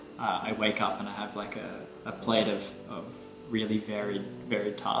I wake up and I have like a plate of really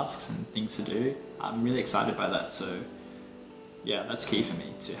varied tasks and things to do. I'm really excited by that. So yeah, that's key for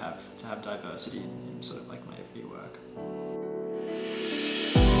me to have diversity in sort of like my everyday work.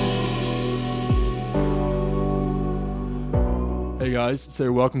 Hey guys,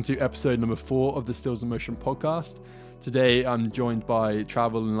 so welcome to episode number 4 of the Stills in Motion podcast. Today I'm joined by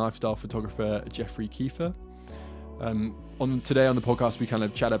travel and lifestyle photographer Jeffrey Kiefer. Today on the podcast we kind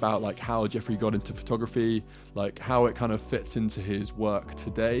of chat about like how Jeffrey got into photography, like how it kind of fits into his work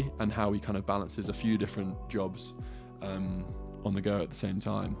today, and how he kind of balances a few different jobs on the go at the same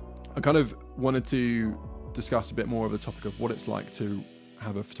time. I kind of wanted to discuss a bit more of the topic of what it's like to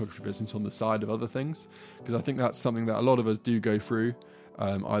have a photography business on the side of other things, because I think that's something that a lot of us do go through,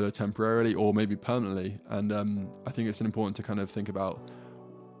 either temporarily or maybe permanently. And I think it's important to kind of think about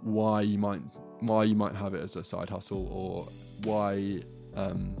why you might have it as a side hustle, or why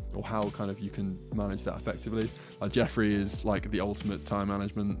or how kind of you can manage that effectively. Like Jeffrey is like the ultimate time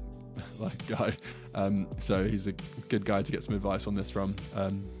management like guy, so he's a good guy to get some advice on this from.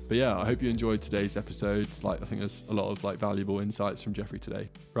 But yeah, I hope you enjoyed today's episode. Like I think there's a lot of like valuable insights from Jeffrey today.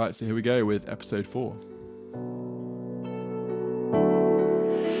 Right, so here we go with episode 4.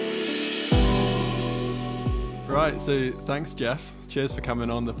 Right, so thanks Jeff. Cheers for coming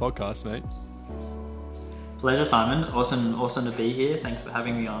on the podcast, mate. Pleasure, Simon. Awesome to be here. Thanks for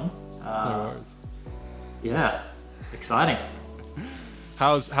having me on. No worries. Yeah, exciting.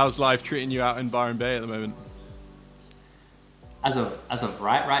 How's life treating you out in Byron Bay at the moment? As of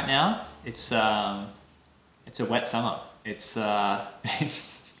right now, it's a wet summer. It's been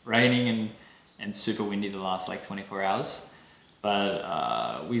raining and super windy the last like 24 hours.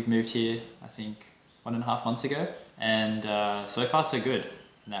 But we've moved here, I think 1.5 months ago, and so far so good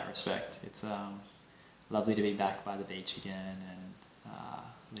in that respect. It's lovely to be back by the beach again and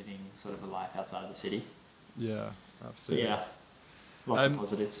living sort of a life outside of the city. Yeah, absolutely. So yeah, lots of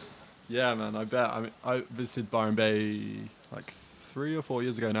positives. Yeah, man, I bet. I mean, I visited Byron Bay like 3 or 4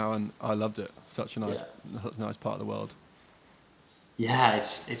 years ago now, and I loved it. Such a nice part of the world. Yeah,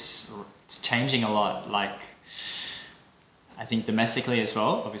 it's changing a lot. Like, I think domestically as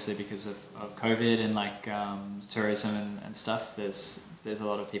well, obviously because of COVID and like tourism and stuff. There's a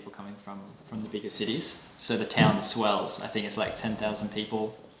lot of people coming from the bigger cities, so the town swells. I think it's like 10,000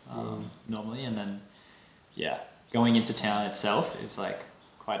 people normally, and then going into town itself is like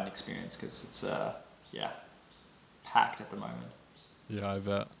quite an experience because it's packed at the moment. Yeah, I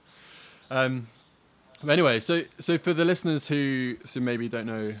bet. But anyway, so for the listeners who maybe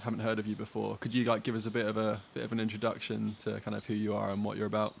haven't heard of you before, could you like give us a bit of an introduction to kind of who you are and what you're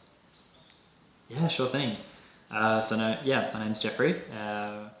about? Yeah, sure thing. My name's Jeffrey.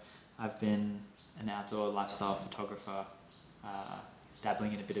 I've been an outdoor lifestyle photographer,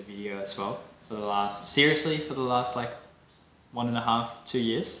 dabbling in a bit of video as well for the last like 1.5, 2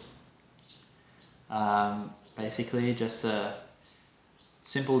 years. Basically just a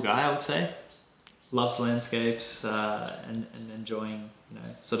simple guy, I would say. Loves landscapes and enjoying,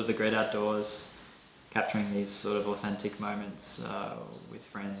 sort of the great outdoors, capturing these sort of authentic moments with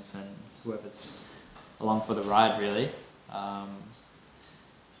friends and whoever's along for the ride, really. I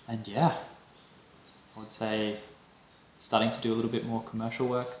would say starting to do a little bit more commercial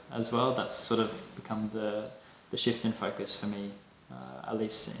work as well. That's sort of become the shift in focus for me, at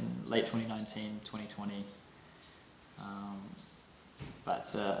least in late 2019, 2020. But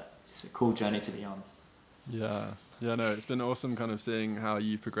it's a cool journey to be on. Yeah, no, it's been awesome kind of seeing how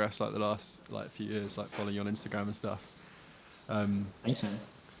you've progressed like the last like few years, like following you on Instagram and stuff. Thanks, man.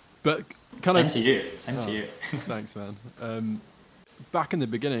 But Same to you. Thanks, man. Back in the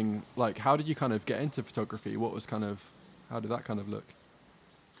beginning, like how did you kind of get into photography? How did that kind of look?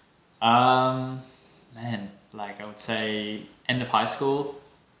 Like I would say end of high school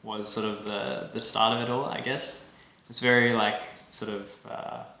was sort of the start of it all, I guess. It's very like sort of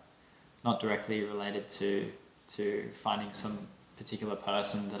not directly related to finding some particular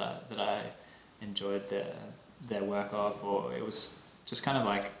person that I enjoyed their work of, or it was just kind of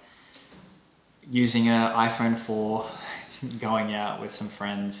like using an iPhone 4, going out with some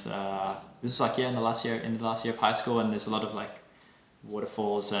friends. This was like in the last year of high school, and there's a lot of like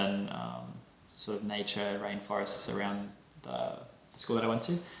waterfalls and sort of nature, rainforests around the school that I went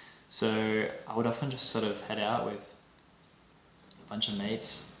to. So I would often just sort of head out with a bunch of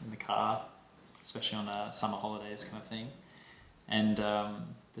mates in the car, especially on summer holidays kind of thing. And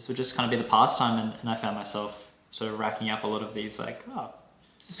this would just kind of be the pastime, and I found myself sort of racking up a lot of these like,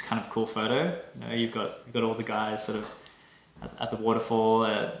 this is kind of a cool photo. You've got all the guys sort of at the waterfall,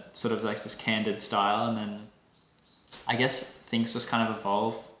 sort of like this candid style, and then I guess things just kind of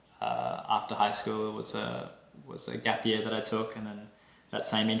evolve after high school, it was a gap year that I took, and then that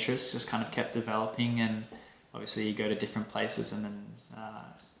same interest just kind of kept developing, and obviously you go to different places, and then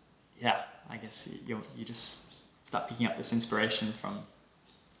I guess you just start picking up this inspiration from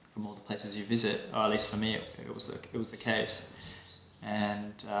all the places you visit, or at least for me it was the case.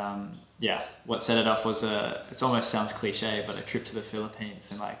 And what set it off was it almost sounds cliche, but a trip to the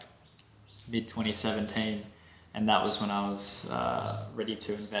Philippines in like mid 2017, and that was when I was ready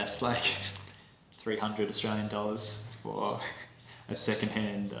to invest like 300 Australian dollars for a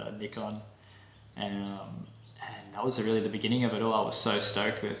secondhand Nikon, and that was really the beginning of it all. I was so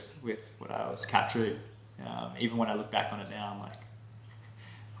stoked with what I was capturing. Even when I look back on it now, I'm like,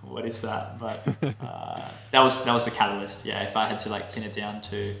 what is that? But that was the catalyst. Yeah, if I had to like pin it down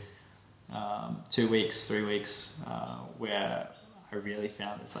to 2 weeks, 3 weeks, where I really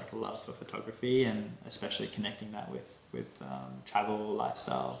found this like love for photography, and especially connecting that with travel,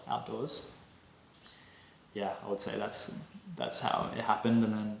 lifestyle, outdoors. Yeah, I would say that's how it happened,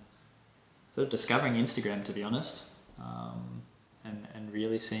 and then sort of discovering Instagram, to be honest, and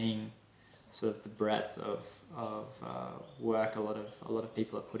really seeing sort of the breadth of work a lot of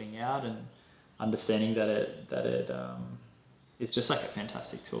people are putting out, and understanding that it is just like a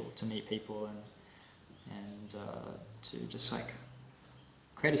fantastic tool to meet people and to just like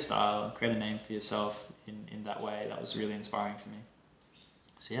create a style and create a name for yourself in that way. That was really inspiring for me.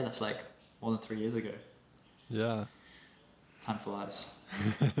 So yeah, that's like more than 3 years ago. Yeah. Time flies.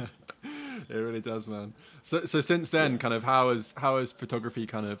 It really does, man. So since then, kind of how has photography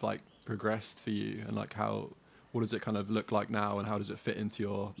kind of like progressed for you, and like what does it kind of look like now, and how does it fit into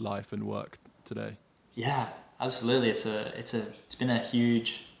your life and work today? Yeah, absolutely. It's been a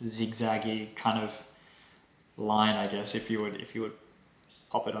huge zigzaggy kind of line, I guess, if you would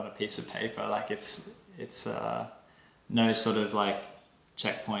pop it on a piece of paper. Like it's no sort of like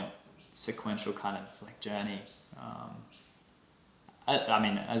checkpoint sequential kind of like journey. I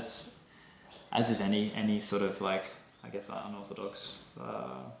mean, as is any sort of like, I guess, unorthodox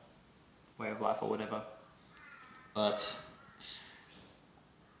way of life or whatever. But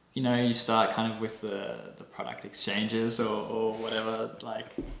you start kind of with the product exchanges or whatever, like,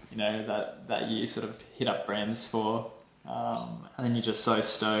 that you sort of hit up brands for, and then you're just so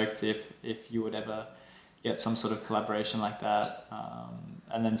stoked if you would ever get some sort of collaboration like that.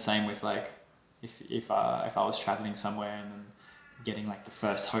 And then same with like if I was traveling somewhere and then getting like the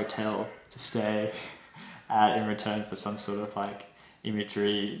first hotel to stay at in return for some sort of like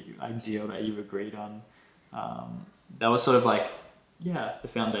imagery like deal that you've agreed on. That was sort of like, the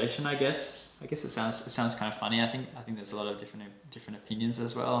foundation, I guess. I guess it sounds kind of funny. I think there's a lot of different opinions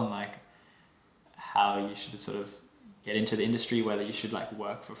as well, on like how you should sort of get into the industry, whether you should like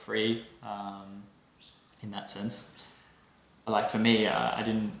work for free, in that sense. But like for me, I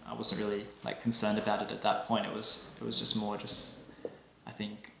wasn't really like concerned about it at that point. It was just more I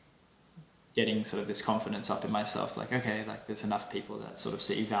think getting sort of this confidence up in myself, like, okay, like there's enough people that sort of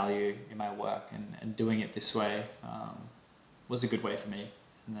see value in my work, and doing it this way was a good way for me.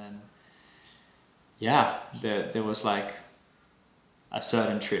 And then there was like a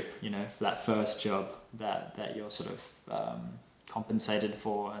certain trip, for that first job that you're sort of compensated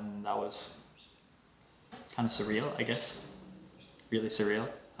for, and that was kind of surreal, I guess. Really surreal.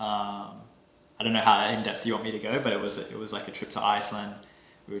 I don't know how in depth you want me to go, but it was like a trip to Iceland.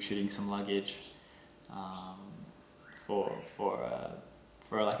 We were shooting some luggage for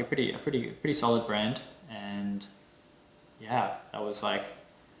like a pretty solid brand, and that was like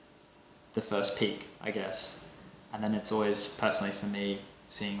the first peak, I guess. And then it's always, personally for me,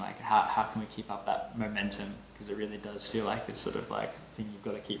 seeing like how can we keep up that momentum, because it really does feel like this sort of like thing you've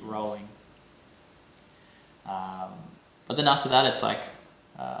got to keep rolling. But then after that, it's like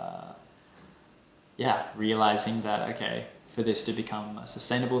realizing that, okay, for this to become a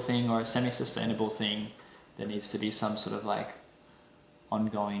sustainable thing or a semi-sustainable thing, there needs to be some sort of like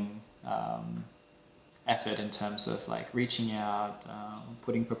ongoing effort in terms of like reaching out,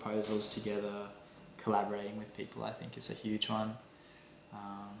 putting proposals together, collaborating with people. I think is a huge one.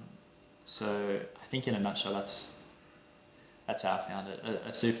 So I think in a nutshell, that's how I found it.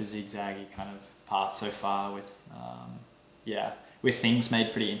 A super zigzaggy kind of path so far, with things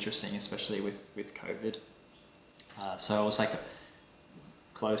made pretty interesting, especially with COVID. So I was like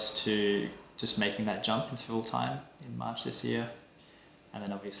close to just making that jump into full time in March this year, and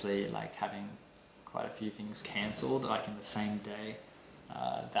then obviously like having quite a few things cancelled like in the same day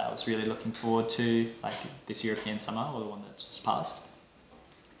that I was really looking forward to, like this European summer, or the one that just passed.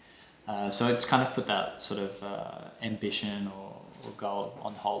 So it's kind of put that sort of ambition or goal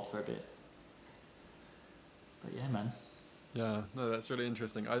on hold for a bit. But yeah, man. Yeah, no, that's really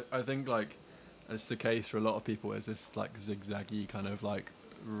interesting. I think like it's the case for a lot of people. Is this like zigzaggy kind of like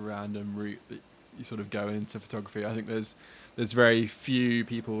random route that you sort of go into photography? I think there's very few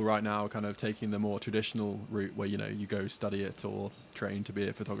people right now kind of taking the more traditional route where you go study it or train to be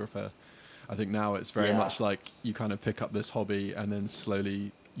a photographer. I think now it's very Yeah, much like you kind of pick up this hobby and then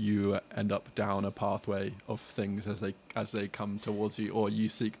slowly you end up down a pathway of things as they come towards you, or you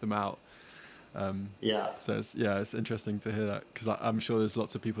seek them out. Um, yeah, so it's interesting to hear that, because I'm sure there's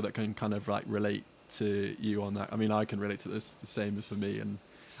lots of people that can kind of like relate to you on that. I mean, I can relate to this the same as for me, and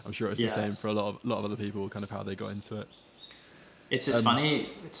I'm sure it's the yeah. same for a lot of other people, kind of how they got into it. It's just Um, funny.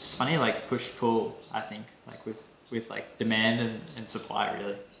 It's just funny, like push pull. I think, like with like demand and supply.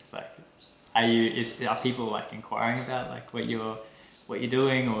 Really, it's like, are people like inquiring about like what you're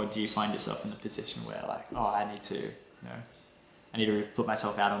doing, or do you find yourself in a position where like, oh, I need to put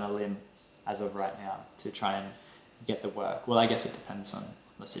myself out on a limb as of right now to try and get the work. Well, I guess it depends on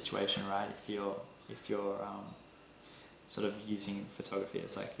the situation, right? If you're sort of using photography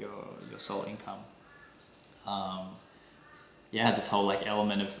as like your sole income, um, yeah, this whole like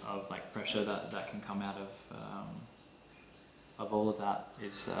element of like pressure that can come out of all of that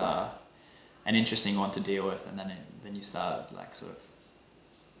is an interesting one to deal with, and then you start like sort of,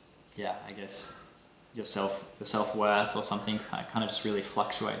 yeah, I guess your self worth or something kind of just really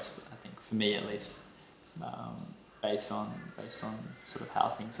fluctuates. I think for me at least, um, based on sort of how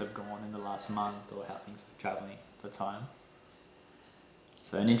things have gone in the last month or how things are traveling at the time.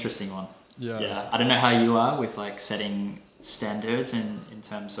 So an interesting one. yeah, Yeah, I don't know how you are with like setting standards in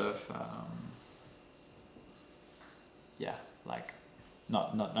terms of yeah, like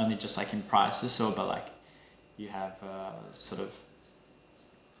not only just like in prices, but like you have sort of,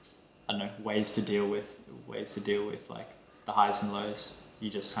 I don't know, ways to deal with like the highs and lows. You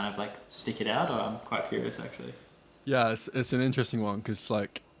just kind of like stick it out, or I'm quite curious actually. yeah. It's an interesting one, because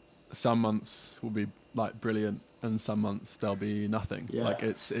like some months will be like brilliant, and some months there'll be nothing. Yeah, Like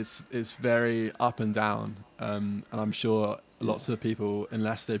it's very up and down. And I'm sure yeah, lots of people,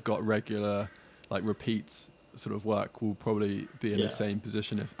 unless they've got regular like repeats sort of work, will probably be in the yeah, same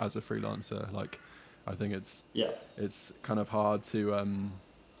position as a freelancer. Like I think yeah, it's kind of hard to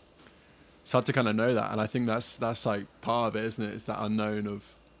it's hard to kind of know that, and I think that's like part of it, isn't it? It's that unknown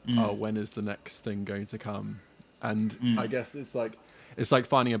of, oh, mm, when is the next thing going to come? And I mm, guess it's like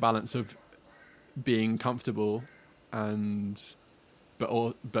finding a balance of being comfortable and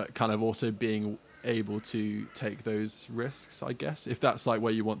but kind of also being able to take those risks, I guess, if that's like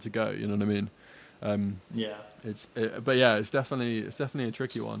where you want to go, you know what I mean? yeah, But yeah, it's definitely a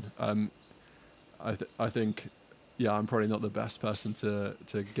tricky one. I think, yeah, I'm probably not the best person to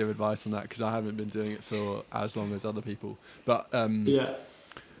give advice on that, because I haven't been doing it for as long as other people. But yeah,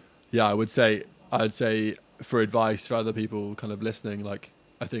 yeah, I'd say for advice for other people kind of listening, like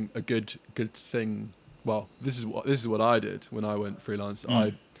I think a good thing. Well, this is what I did when I went freelance. mm,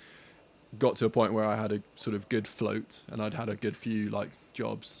 I got to a point where I had a sort of good float, and I'd had a good few like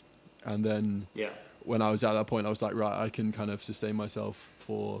jobs, and then yeah, when I was at that point, I was like, right, I can kind of sustain myself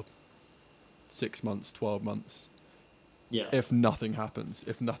for 6 months, 12 months. yeah, If nothing happens,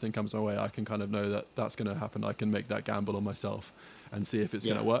 if nothing comes my way, I can kind of know that that's going to happen. I can make that gamble on myself and see if it's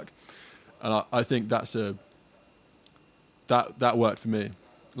going yeah, to work. And I think that worked for me.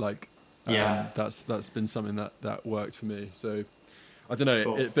 Like, yeah. that's been something that worked for me. So I don't know,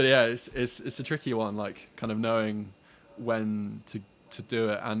 Cool. but yeah, it's a tricky one, like kind of knowing when to do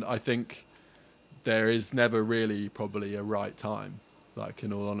it. And I think there is never really probably a right time. Like,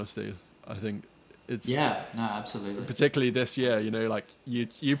 in all honesty, I think it's Yeah, no, absolutely. particularly this year. Like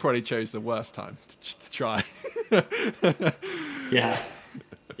you probably chose the worst time to try. Yeah,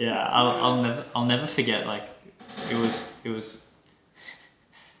 yeah. I'll never forget. Like, it was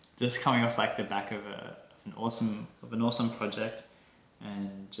just coming off like the back of an awesome project,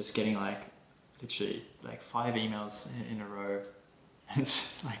 and just getting like literally like 5 emails in a row, and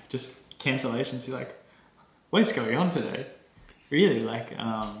it's like just cancellations. You're like, what is going on today? Really, like,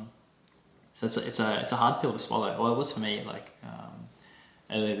 so it's a hard pill to swallow. Well, it was for me, like,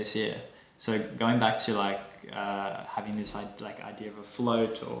 earlier this year. So going back to like having this like idea of a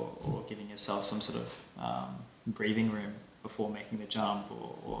float, or giving yourself some sort of breathing room before making the jump,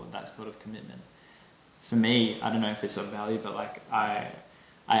 or that sort of commitment. For me, I don't know if it's of value, but like I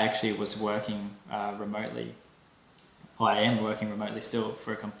actually was working remotely. Well, I am working remotely still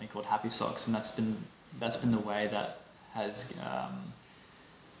for a company called Happy Socks, and that's been the way that has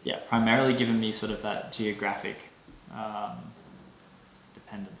yeah, primarily given me sort of that geographic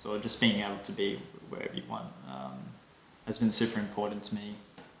dependence, or just being able to be wherever you want, has been super important to me.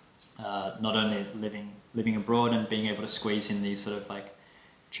 not only living abroad and being able to squeeze in these sort of like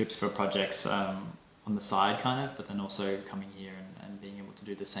trips for projects on the side kind of, but then also coming here and being able to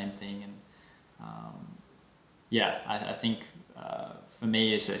do the same thing. And I think for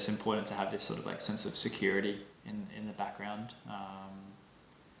me it's important to have this sort of like sense of security in the background.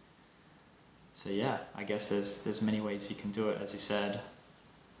 So yeah, I guess there's many ways you can do it, as you said.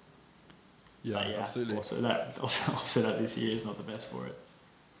 Yeah, absolutely. Also that this year is not the best for it.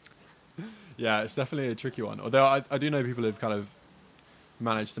 Yeah, it's definitely a tricky one. Although I do know people who've kind of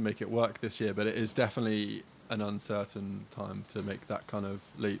managed to make it work this year, but it is definitely an uncertain time to make that kind of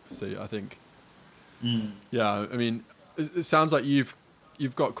leap. So I think, yeah, I mean, it sounds like you've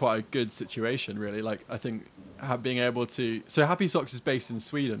got quite a good situation, really. Like, I think being able to... So Happy Socks is based in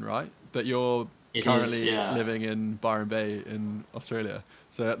Sweden, right? But you're currently living in Byron Bay in Australia.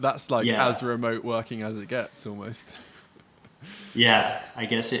 So that's like as remote working as it gets, almost. Yeah, I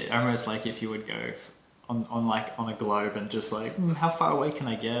guess it almost like if you would go on a globe and just like, how far away can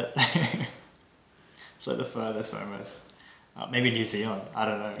I get? It's like the furthest almost. Maybe New Zealand, I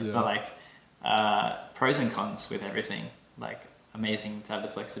don't know. Yeah. But like pros and cons with everything. Like, amazing to have the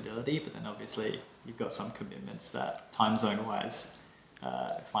flexibility, but then obviously you've got some commitments that time zone wise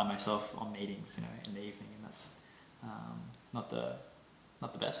find myself on meetings, in the evening, and that's not the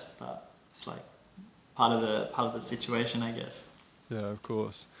best, but it's like part of the situation, I guess. Yeah, of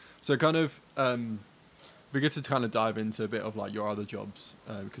course. So kind of we get to kind of dive into a bit of like your other jobs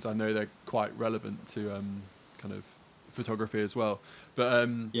because I know they're quite relevant to kind of photography as well. But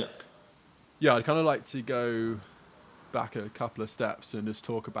I'd kind of like to go back a couple of steps and just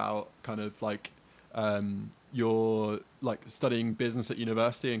talk about kind of like your like studying business at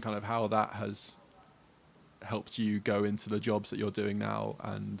university and kind of how that has helped you go into the jobs that you're doing now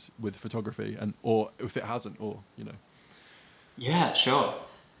and with photography, and or if it hasn't, or Yeah, sure.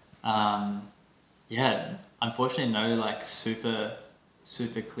 Unfortunately no like super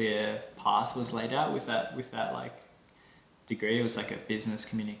clear path was laid out with that like degree. It was like a business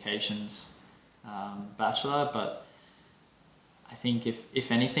communications bachelor, but I think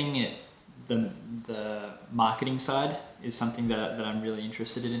if anything, the marketing side is something that I'm really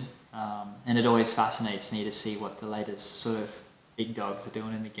interested in, and it always fascinates me to see what the latest sort of big dogs are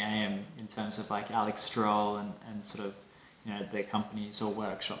doing in the game in terms of like Alex Stroll and sort of the companies or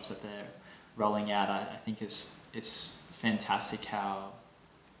workshops that they're rolling out. I think it's fantastic how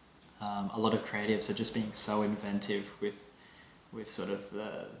a lot of creatives are just being so inventive with sort of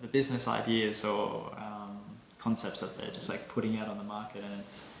the business ideas or concepts that they're just like putting out on the market, and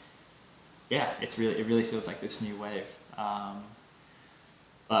it really feels like this new wave.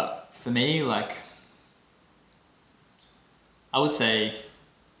 But for me, like, I would say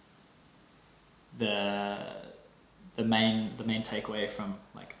the main takeaway from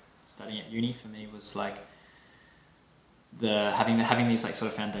like studying at uni for me was like having these like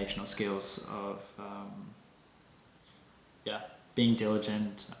sort of foundational skills of being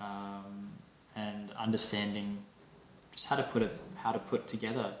diligent and understanding just how to put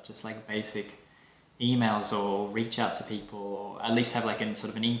together just like basic emails or reach out to people, or at least have like an sort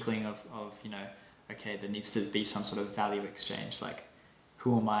of an inkling of okay, there needs to be some sort of value exchange, like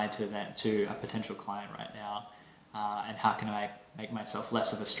who am I to a potential client right now, and how can I make myself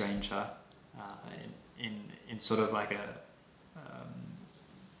less of a stranger in sort of like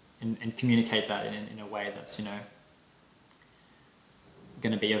and communicate that in a way that's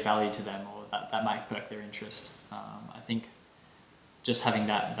going to be of value to them, or that might perk their interest. I think just having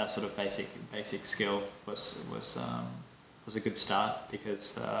that sort of basic skill was a good start,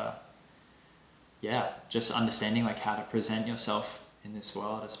 because just understanding like how to present yourself in this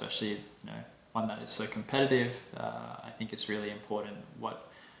world, especially one that is so competitive. I think it's really important what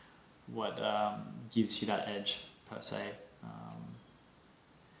gives you that edge per se.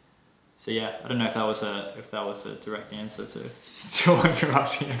 I don't know if that was a direct answer to what you're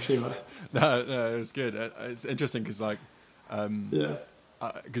asking actually. But no, it was good. It's interesting because like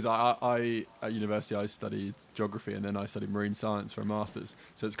because I at university I studied geography and then I studied marine science for a master's,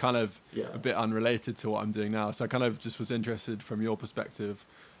 so it's kind of a bit unrelated to what I'm doing now. So I kind of just was interested from your perspective,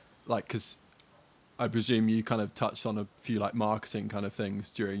 like, because I presume you kind of touched on a few like marketing kind of things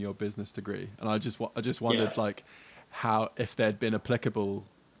during your business degree, and I just wondered like how, if they'd been applicable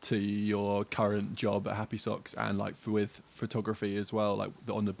to your current job at Happy Socks and like with photography as well, like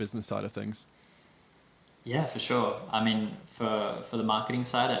on the business side of things. Yeah, for sure. I mean, for the marketing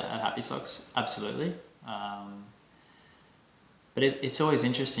side at Happy Socks, absolutely. But it's always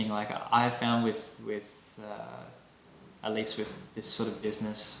interesting. Like I found with at least with this sort of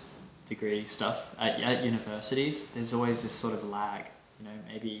business degree stuff at universities, there's always this sort of lag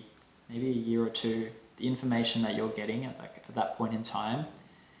maybe a year or two, the information that you're getting at that point in time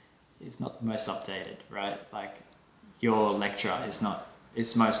is not the most updated, right? Like your lecturer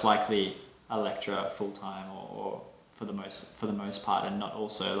is most likely a lecturer full time or for the most part, and not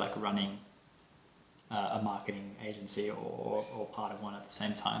also like running a marketing agency or part of one at the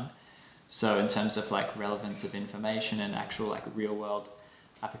same time. So in terms of like relevance of information and actual like real world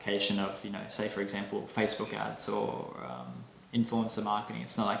application of, say for example, Facebook ads or influencer marketing,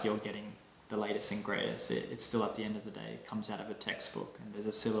 it's not like you're getting the latest and greatest. It's still, at the end of the day, comes out of a textbook, and there's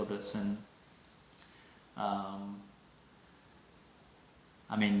a syllabus, and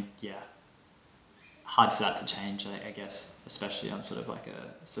hard for that to change, I guess, especially on sort of like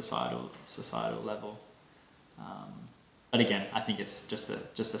a societal level. But again, I think it's just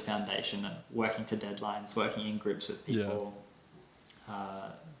the foundation, and working to deadlines, working in groups with people.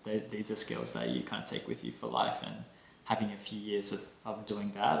 Yeah. These are skills that you kind of take with you for life, and having a few years of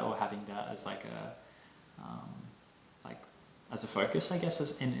doing that, or having that as like as a focus, I guess,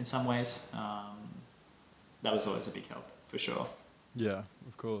 in some ways, that was always a big help for sure. Yeah,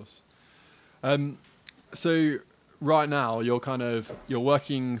 of course. So right now you're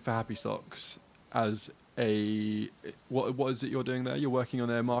working for Happy Socks as what is it you're doing there? You're working on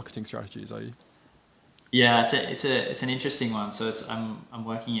their marketing strategies, are you? Yeah, it's an interesting one. So I'm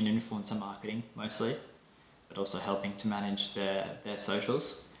working in influencer marketing mostly, but also helping to manage their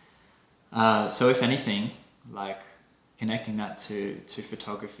socials. So if anything, like connecting that to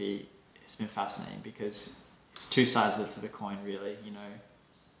photography has been fascinating, because it's two sides of the coin, really.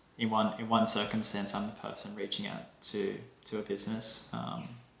 In one circumstance, I'm the person reaching out to a business,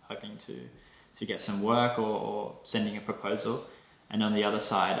 hoping to get some work or sending a proposal, and on the other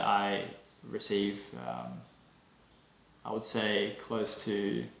side, I receive, I would say, close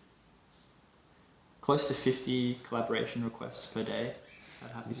to 50 collaboration requests per day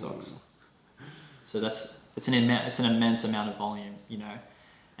at Happy Socks. So it's an immense amount of volume,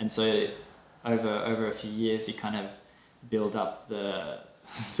 and so over a few years, you kind of build up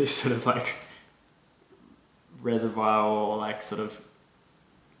this sort of like reservoir, or like sort of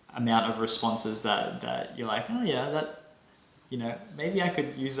amount of responses that you're like, oh yeah, that, maybe I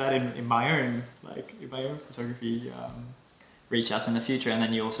could use that in my own photography reach outs in the future. And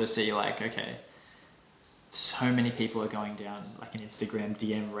then you also see like, okay, so many people are going down like an Instagram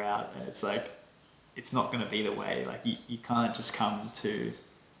DM route, and it's like, it's not going to be the way. Like you can't just come to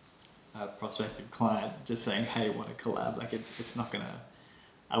a prospective client just saying, hey, want to collab. Like it's not going to,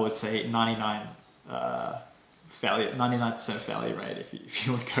 I would say 99% failure rate if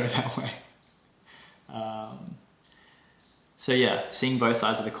you would go that way. So yeah, seeing both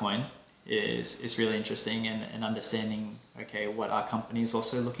sides of the coin is really interesting, and understanding, okay, what our company is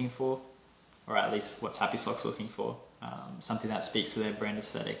also looking for, or at least what's Happy Socks looking for, something that speaks to their brand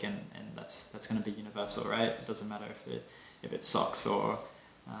aesthetic, and that's going to be universal, right? It doesn't matter if it's socks or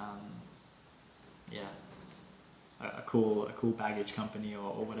a cool baggage company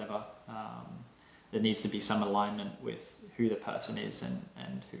or whatever. There needs to be some alignment with who the person is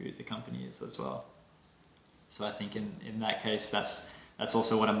and who the company is as well. So I think in that case, that's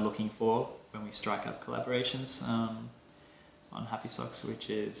also what I'm looking for when we strike up collaborations on Happy Socks, which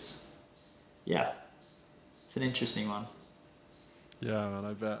is, it's an interesting one. Yeah, man,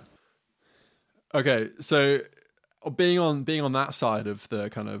 I bet. Okay, so being on that side of the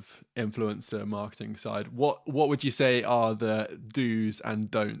kind of influencer marketing side, what would you say are the do's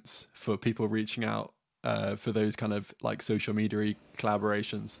and don'ts for people reaching out for those kind of like social media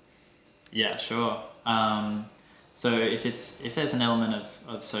collaborations? Yeah, sure. So if there's an element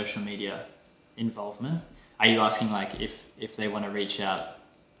of social media involvement, are you asking like if they want to reach out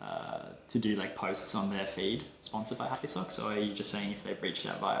to do like posts on their feed sponsored by Happy Socks, or are you just saying if they've reached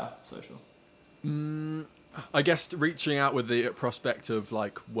out via social? I guess reaching out with the prospect of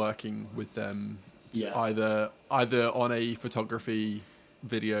like working with them, either on a photography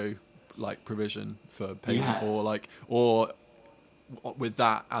video like provision for payment, or with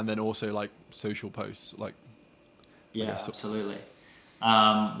that, and then also like social posts, like. Yeah, absolutely.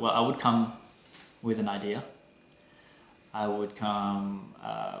 Well, I would come with an idea. I would come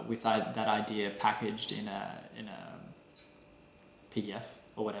with that idea packaged in a PDF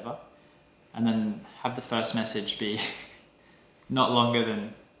or whatever, and then have the first message be not longer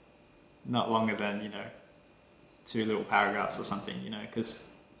than 2 little paragraphs or something, because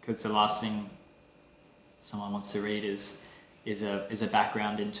the last thing someone wants to read is a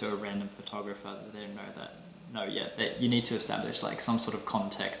background into a random photographer that they don't know yet. That you need to establish like some sort of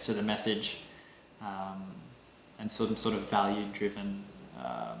context to the message, and sort of value driven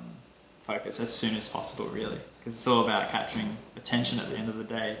focus as soon as possible, really, because it's all about capturing attention at the end of the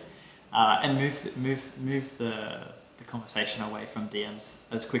day, and move the conversation away from DMs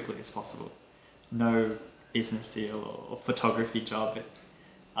as quickly as possible. No business deal or photography job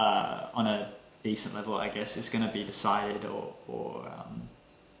on a decent level, I guess, is going to be decided or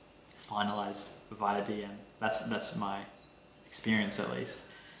finalized via DM. That's my experience, at least.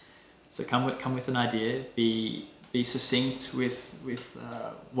 So come with an idea. Be succinct with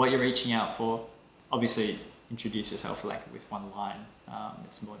what you're reaching out for. Obviously, introduce yourself like with one line.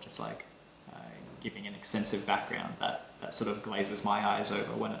 It's more just like giving an extensive background that sort of glazes my eyes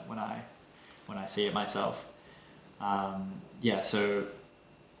over when I see it myself. So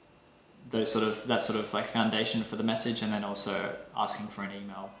that sort of like foundation for the message, and then also asking for an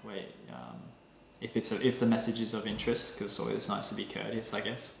email where if the message is of interest, because it's always nice to be courteous, I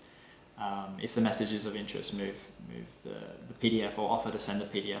guess. If the message is of interest, move the PDF or offer to send the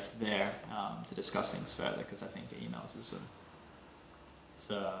PDF there to discuss things further, because I think the emails is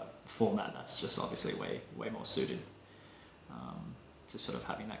a format that's just obviously way more suited to sort of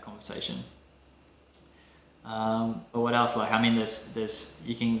having that conversation. But what else? Like, I mean, there's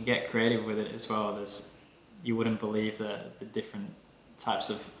you can get creative with it as well. You wouldn't believe the different types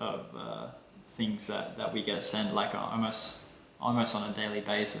of things that we get sent, like almost on a daily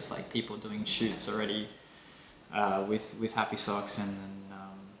basis. Like people doing shoots already with Happy Socks, and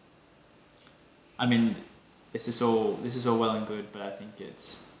I mean, this is all well and good, but I think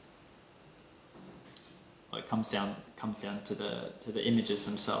it comes down to the images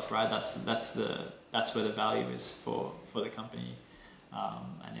themselves, right? That's where the value is for the company,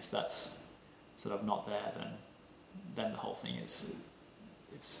 and if that's sort of not there, then the whole thing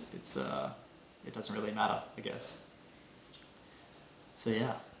it doesn't really matter, I guess. So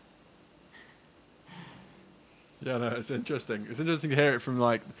yeah. Yeah, no, it's interesting. It's interesting to hear it from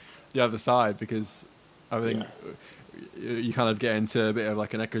like the other side, because I think you kind of get into a bit of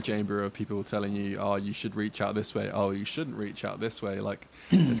like an echo chamber of people telling you, oh, you should reach out this way. Oh, you shouldn't reach out this way. Like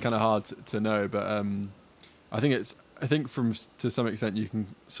it's kind of hard to know, but I think to some extent you can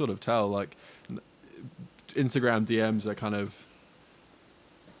sort of tell, like Instagram DMs are kind of,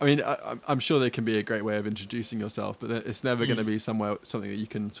 I mean, I'm sure they can be a great way of introducing yourself, but it's never going to be something that you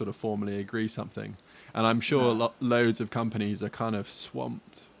can sort of formally agree something. And I'm sure loads of companies are kind of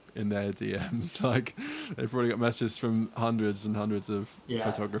swamped in their DMs. Like they've probably got messages from hundreds and hundreds of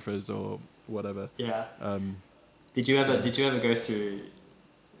photographers or whatever. Yeah. Did you ever go through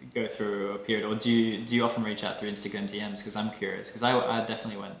a period, or do you often reach out through Instagram DMs? Because I'm curious. Because I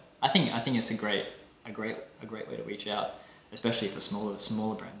definitely went. I think it's a great way to reach out, especially for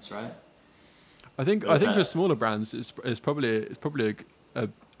smaller brands, right? I think for smaller brands, it's probably a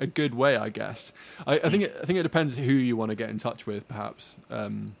good way, I guess. I think it depends who you want to get in touch with, perhaps.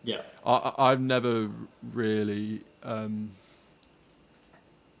 I've never really kind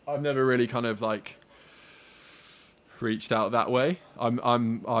of like reached out that way.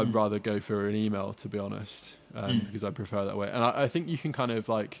 I'd rather go for an email, to be honest, because I prefer that way. And I think you can kind of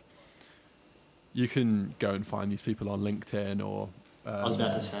like, you can go and find these people on LinkedIn or I was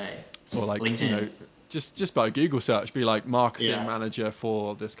about to say, or like LinkedIn. You know, just by Google search, be like marketing manager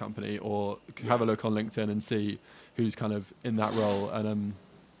for this company, or have a look on LinkedIn and see who's kind of in that role. And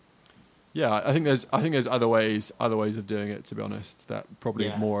I think there's other ways of doing it, to be honest, that probably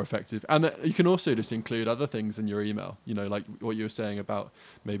are more effective. And that you can also just include other things in your email, you know, like what you were saying about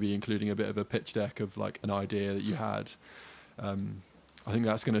maybe including a bit of a pitch deck of like an idea that you had. I think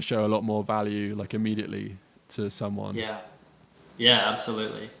that's going to show a lot more value, like immediately, to someone. Yeah,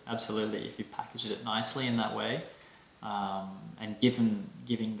 absolutely. If you've packaged it nicely in that way, and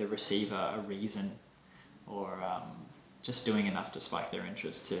giving the receiver a reason, or just doing enough to spike their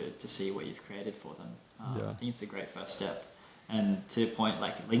interest to see what you've created for them. I think it's a great first step. And to your point,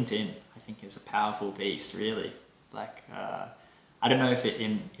 like LinkedIn, I think is a powerful beast, really. Like, I don't know if it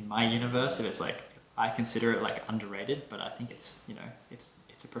in my universe, if it's like, I consider it like underrated, but I think it's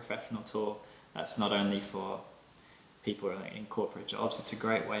a professional tool that's not only for people in corporate jobs. It's a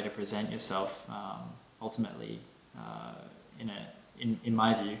great way to present yourself, ultimately, in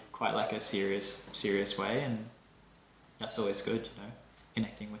my view, quite like a serious way, and that's always good. You know,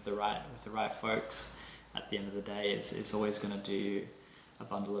 connecting with the right folks at the end of the day is always going to do a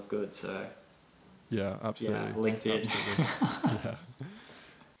bundle of good. So yeah, absolutely. Yeah, LinkedIn. Absolutely. Yeah.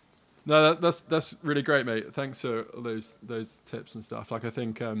 No, that's really great, mate. Thanks for those tips and stuff. Like I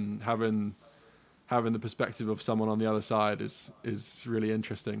think having the perspective of someone on the other side is really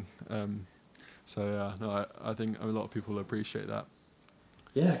interesting. I think a lot of people appreciate that.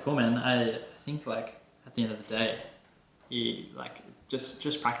 Yeah, cool, man. I think like at the end of the day, like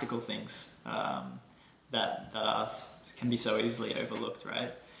just practical things that can be so easily overlooked,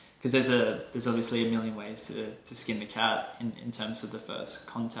 right? Because there's obviously a million ways to skin the cat in terms of the first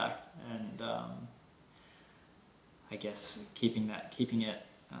contact, and I guess keeping it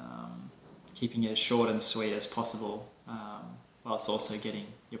as short and sweet as possible, whilst also getting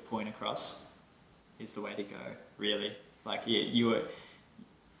your point across, is the way to go. Really, like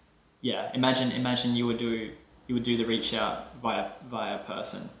imagine you would do the reach out via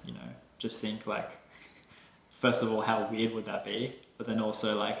person. Just think like, first of all, how weird would that be? But then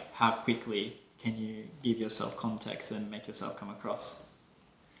also like, how quickly can you give yourself context and make yourself come across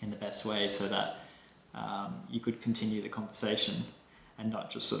in the best way, so that you could continue the conversation and not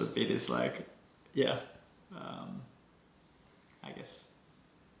just sort of be this like, I guess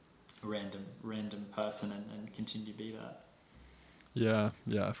a random person and continue to be that. Yeah,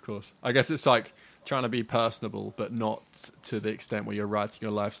 of course. I guess it's like trying to be personable, but not to the extent where you're writing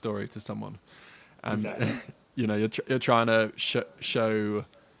your life story to someone. And exactly. You're trying to show.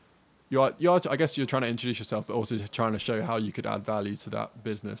 I guess you're trying to introduce yourself, but also trying to show how you could add value to that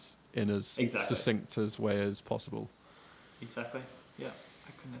business in as succinct as way as possible. Exactly. Yeah,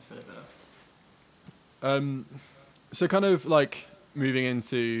 I couldn't have said it better. So kind of like moving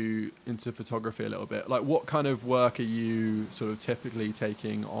into photography a little bit, like what kind of work are you sort of typically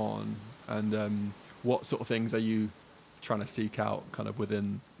taking on, and what sort of things are you trying to seek out kind of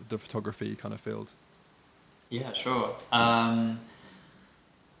within the photography kind of field? Yeah, sure.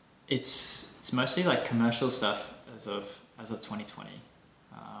 It's mostly like commercial stuff as of 2020.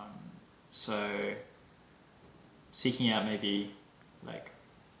 So seeking out maybe like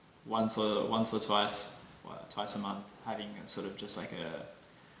once or twice a month, having a sort of just like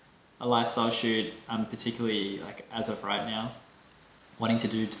a lifestyle shoot. Particularly like as of right now, wanting to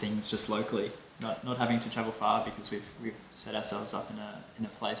do things just locally, not having to travel far, because we've set ourselves up in a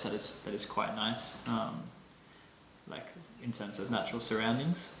place that is quite nice, like in terms of natural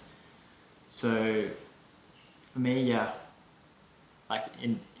surroundings. So for me, like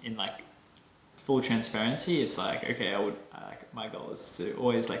in like full transparency, it's like, okay, my goal is to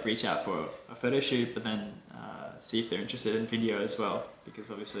always like reach out for a photo shoot, but then see if they're interested in video as well, because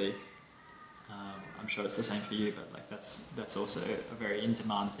obviously I'm sure it's the same for you, but like that's also a very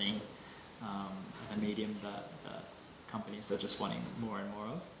in-demand thing, a medium that companies are just wanting more and more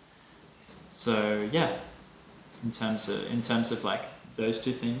of. So yeah, in terms of like those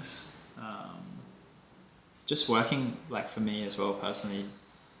two things, just working, like for me as well personally,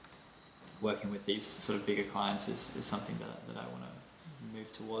 working with these sort of bigger clients is something that I want to move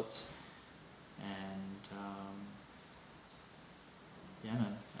towards. And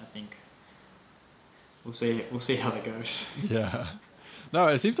man, I think we'll see how that goes. Yeah. No,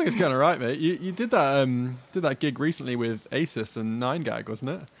 it seems like it's going all right, mate. You did that gig recently with Asus and 9gag,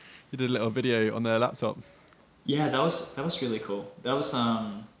 wasn't it? You did a little video on their laptop. Yeah, that was really cool. That was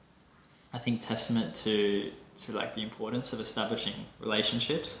I think testament to like the importance of establishing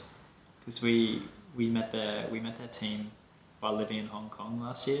relationships, because we met their team while living in Hong Kong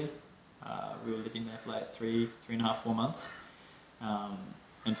last year. We were living there for like 3.5, 4 months.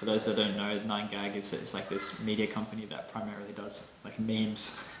 And for those that don't know, 9gag is like this media company that primarily does like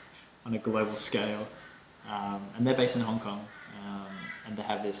memes on a global scale. And they're based in Hong Kong. And they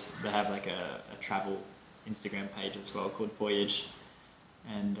have like a travel Instagram page as well called Voyage.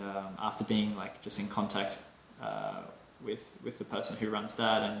 And after being like just in contact with the person who runs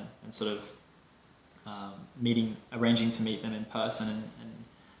that, and sort of arranging to meet them in person,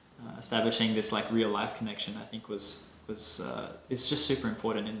 and establishing this like real life connection, I think was it's just super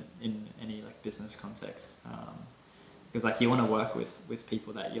important in any like business context, because like you want to work with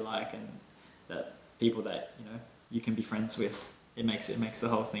people that you like, and that people that you can be friends with. It makes the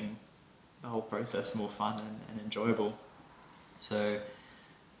whole process more fun and enjoyable. So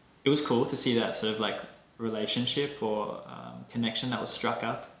it was cool to see that sort of like relationship or connection that was struck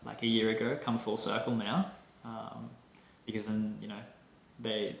up like a year ago come full circle now, because then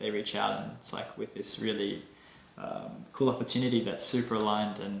they reach out, and it's like with this really cool opportunity that's super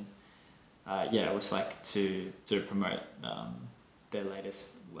aligned, and it was like to promote their latest,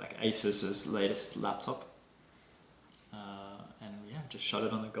 like Asus's latest laptop, and just shot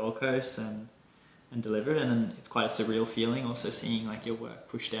it on the Gold Coast and delivered it. And then it's quite a surreal feeling also seeing like your work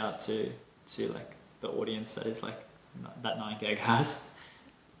pushed out to like the audience that is like that 9gag has.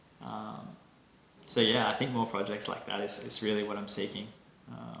 So yeah, I think more projects like that is really what I'm seeking.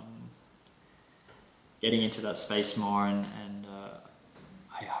 Getting into that space more, and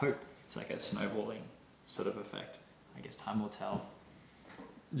I hope it's like a snowballing sort of effect. I guess time will tell.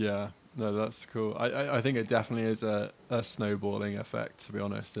 Yeah, No, that's cool. I think it definitely is a snowballing effect, to be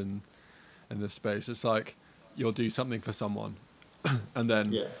honest, in this space. It's like you'll do something for someone and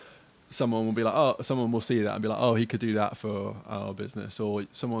then Yeah. someone will be like, oh, someone will see that and be like, oh, he could do that for our business. Or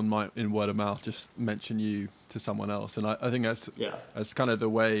someone might, in word of mouth, just mention you to someone else. And I think Yeah. that's kind of the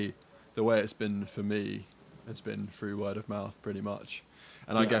way it's been for me. It's been through word of mouth pretty much.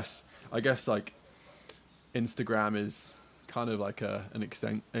 And Yeah. I guess like Instagram is kind of like an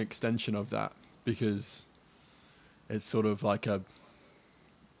extension of that, because it's sort of like I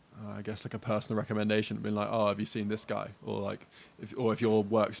guess like a personal recommendation, being like, oh, have you seen this guy? Or like, if your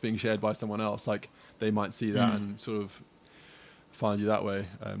work's being shared by someone else, like they might see that and sort of find you that way.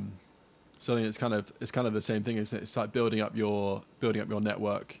 So I think it's kind of the same thing, isn't it? It's like building up your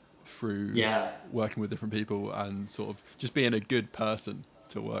network through working with different people and sort of just being a good person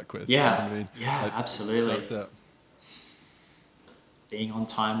to work with. Yeah. You know what I mean? Yeah, like, absolutely. That's it. Being on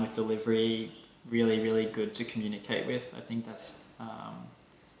time with delivery, really, really good to communicate with. I think that's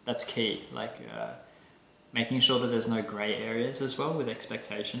key. Like making sure that there's no grey areas as well with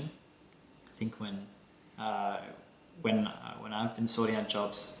expectation. I think when I've been sorting out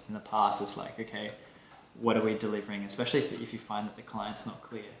jobs in the past, it's like, okay, what are we delivering? Especially if you find that the client's not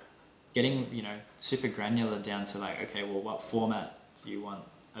clear. Getting, super granular down to like, okay, well, what format do you want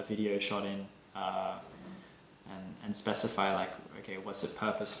a video shot in? And specify like, okay, what's it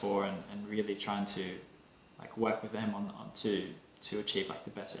purpose for? And really trying to like work with them on to achieve like the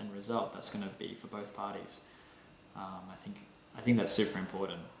best end result that's going to be for both parties. I think that's super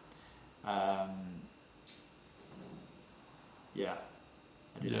important. Yeah,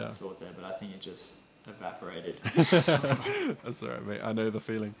 I did have a thought there, but I think it just evaporated. That's all right, mate. I know the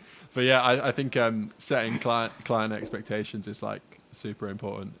feeling. But yeah, I think setting client expectations is like super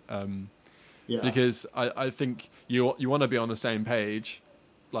important. Because I think you want to be on the same page,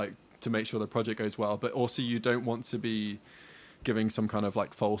 like to make sure the project goes well, but also you don't want to be giving some kind of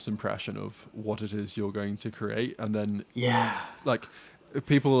like false impression of what it is you're going to create, and then like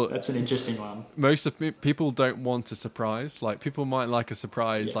people. That's an interesting one. Most of people don't want a surprise. Like people might like a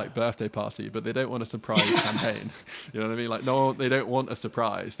surprise like birthday party, but they don't want a surprise campaign. You know what I mean? Like no, they don't want a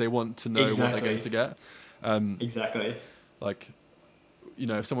surprise. They want to know what they're going to get. Exactly. Like,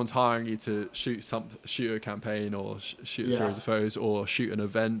 if someone's hiring you to shoot a campaign or shoot a series of photos or shoot an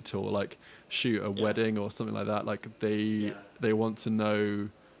event or like shoot a wedding or something like that, like they want to know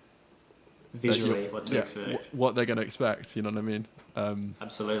visually what to expect, what they're going to expect. You know what I mean?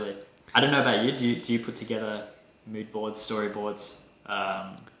 Absolutely. I don't know about you. Do you put together mood boards, storyboards,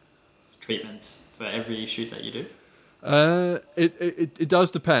 treatments for every shoot that you do? It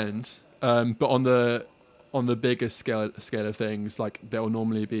does depend, but on the bigger scale of things, like there will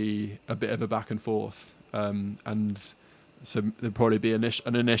normally be a bit of a back and forth, and so there'll probably be an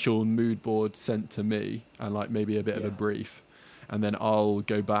initial mood board sent to me and like maybe a bit of a brief, and then I'll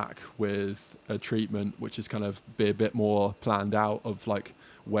go back with a treatment which is kind of be a bit more planned out of like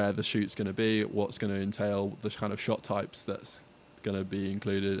where the shoot's going to be, what's going to entail, the kind of shot types that's going to be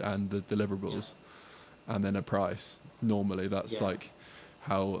included, and the deliverables, and then a price. Normally that's like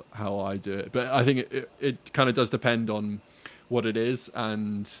how I do it, but I think it kind of does depend on what it is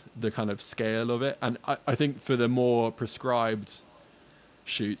and the kind of scale of it. And I think for the more prescribed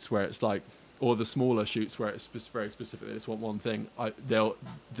shoots where it's like, or the smaller shoots where it's very specific, they just want one thing,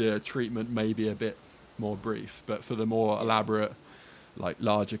 the treatment may be a bit more brief. But for the more elaborate, like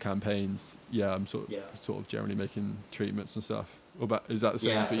larger campaigns, I'm sort of generally making treatments and stuff. Is that the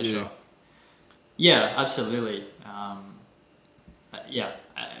same for you? Sure. Yeah, absolutely.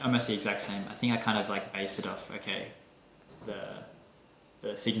 Almost the exact same. I think I kind of like base it off, okay,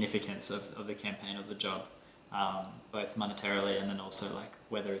 the significance of the campaign, of the job, both monetarily and then also like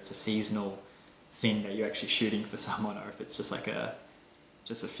whether it's a seasonal thing that you're actually shooting for someone, or if it's just like a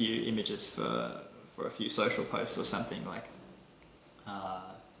few images for a few social posts or something. Like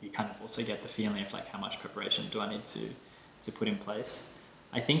you kind of also get the feeling of like how much preparation do I need to put in place.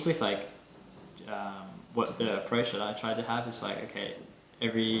 I think with like what the approach that I tried to have is like, okay,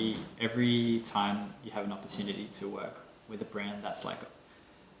 every time you have an opportunity to work with a brand that's like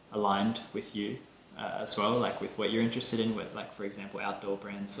aligned with you as well, like with what you're interested in, with like, for example, outdoor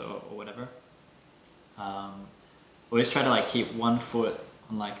brands or whatever, always try to like keep one foot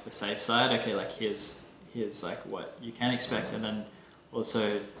on like the safe side. Okay, like here's like what you can expect, and then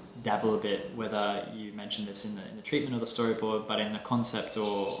also dabble a bit, whether you mentioned this in the treatment or the storyboard, but in a concept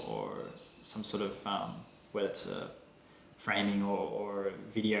or some sort of whether it's a framing or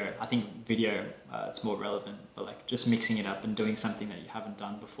video. I think video it's more relevant, but like just mixing it up and doing something that you haven't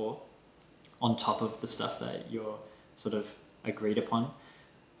done before on top of the stuff that you're sort of agreed upon.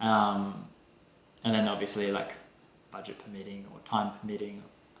 And then obviously like budget permitting or time permitting,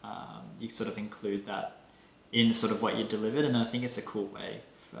 you sort of include that in sort of what you delivered. And I think it's a cool way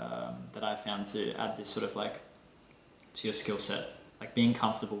that I found to add this sort of like to your skill set, like being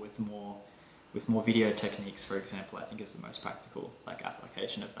comfortable with more video techniques, for example. I think is the most practical like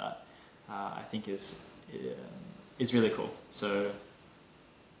application of that. I think is really cool. So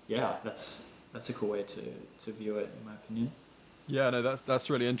yeah, that's a cool way to view it, in my opinion. Yeah, no, that's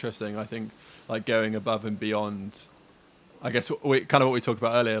really interesting. I think like going above and beyond, I guess what we talked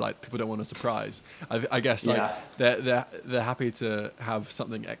about earlier, like people don't want a surprise. I guess like they're happy to have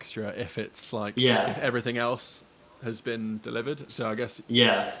something extra if it's like if everything else has been delivered. So I guess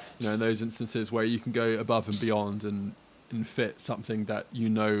in those instances where you can go above and beyond and fit something that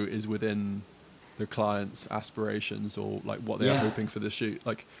is within the client's aspirations or like what they're hoping for the shoot.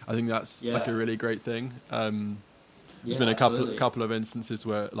 Like I think that's like a really great thing. There's been a couple of instances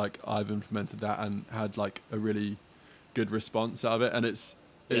where like I've implemented that and had like a really good response out of it, and it's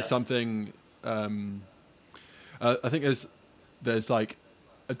something I think there's like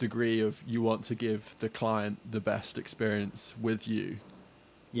a degree of you want to give the client the best experience with you.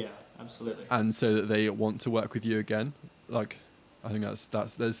 Yeah, absolutely. And so that they want to work with you again. Like I think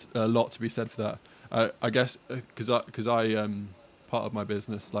that's there's a lot to be said for that. I guess because I part of my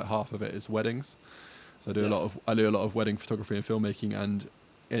business, like half of it is weddings. So I do a lot of wedding photography and filmmaking, and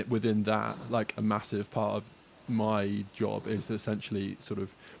within that, like a massive part of my job is essentially sort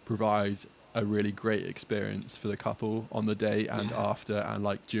of provide a really great experience for the couple on the day and after, and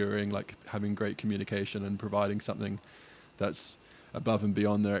like during, like having great communication and providing something that's above and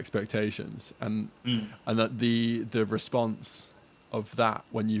beyond their expectations, and that the response of that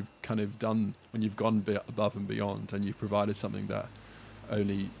when you've gone above and beyond and you've provided something that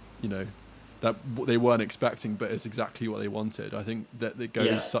only that they weren't expecting, but it's exactly what they wanted. I think that it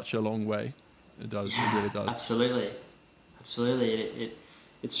goes such a long way. It does. It really does. Absolutely.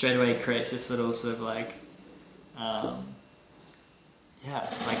 It straight away creates this little sort of like,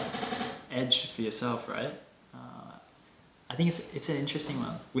 like edge for yourself, right? I think it's an interesting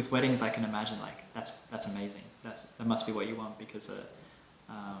one. With weddings, I can imagine like that's amazing. That must be what you want, because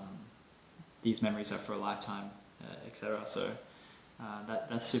these memories are for a lifetime, etc. So.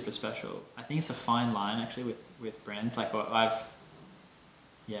 That's super special. I think it's a fine line actually with brands. Like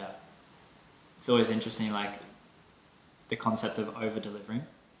it's always interesting, like the concept of over delivering.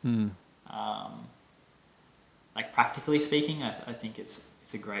 Like practically speaking, I think it's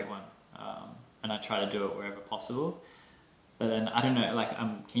a great one, and I try to do it wherever possible. But then I don't know, like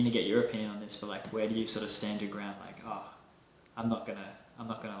I'm keen to get your opinion on this. But like, where do you sort of stand your ground? Like, I'm not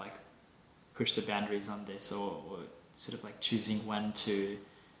gonna like push the boundaries on this, or sort of like choosing when to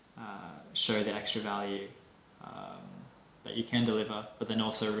show the extra value that you can deliver, but then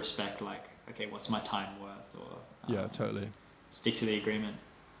also respect like, okay, what's my time worth, or totally stick to the agreement.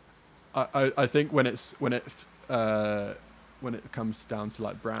 I think when it comes down to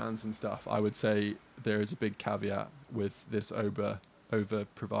like brands and stuff, I would say there is a big caveat with this over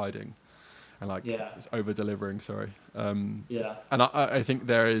providing and like over delivering. Sorry. And I think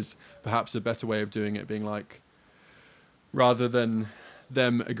there is perhaps a better way of doing it, being like, rather than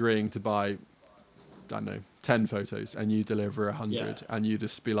them agreeing to buy, I don't know, 10 photos and you deliver 100 and you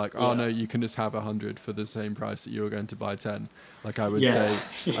just be like, no, you can just have 100 for the same price that you were going to buy 10. Like I would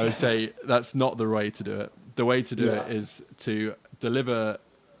say that's not the way to do it. The way to do it is to deliver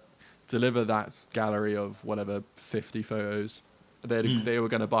that gallery of whatever 50 photos. They were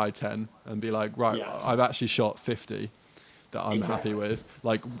going to buy 10 and be like, right, I've actually shot 50 that I'm happy with.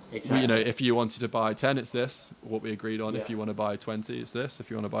 Like, if you wanted to buy 10, it's this, what we agreed on. If you want to buy 20, it's this. If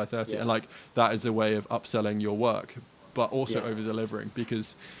you want to buy 30. And like, that is a way of upselling your work, but also over delivering,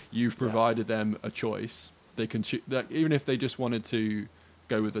 because you've provided them a choice. They can choose, even if they just wanted to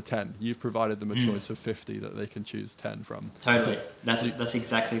go with the 10, you've provided them a choice of 50 that they can choose 10 from. Totally. That's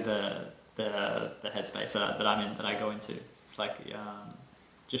exactly the headspace that I'm in, that I go into. It's like,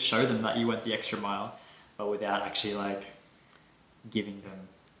 just show them that you went the extra mile, but without actually like giving them,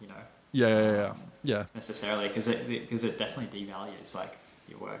 necessarily, because it definitely devalues like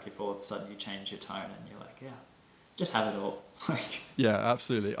your work if all of a sudden you change your tone and you're like, just have it all. Like,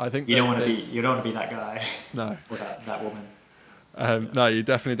 absolutely. I think you don't want to be that guy. No. Or that woman. No, you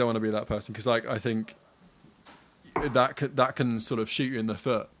definitely don't want to be that person, because like I think that can sort of shoot you in the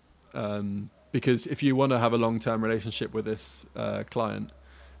foot, because if you want to have a long-term relationship with this client,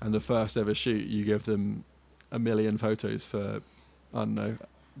 and the first ever shoot you give them 1 million photos for, I don't know,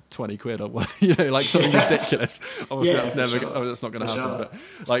 20 quid or what, like something ridiculous. Obviously that's not going to happen. But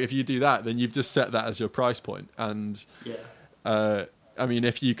like if you do that, then you've just set that as your price point, and I mean,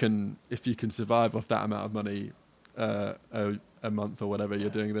 if you can survive off that amount of money a month or whatever you're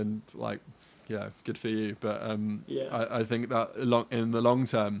doing, then like, yeah, good for you. But I think that in the long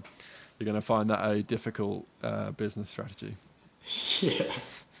term, you're going to find that a difficult business strategy. Yeah,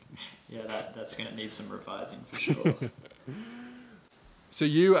 that's going to need some revising for sure. So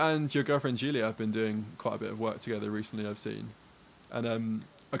you and your girlfriend Julia have been doing quite a bit of work together recently, I've seen. And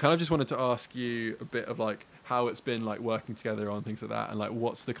I kind of just wanted to ask you a bit of like how it's been like working together on things like that, and like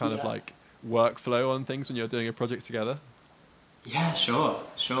what's the kind of like workflow on things when you're doing a project together? Yeah, sure.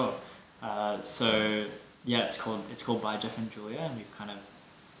 So yeah, it's called By Jeff and Julia, and we've kind of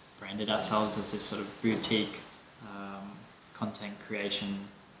branded ourselves as this sort of boutique content creation,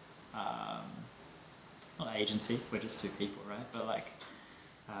 not agency. We're just two people, right? But like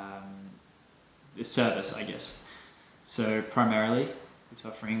the service, I guess. So primarily, it's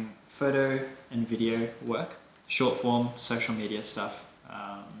offering photo and video work, short form social media stuff.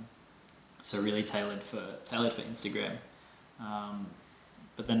 So really tailored for Instagram.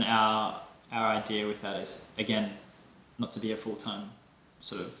 But then our idea with that is, again, not to be a full-time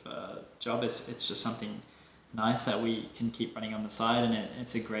sort of job. It's just something nice that we can keep running on the side, and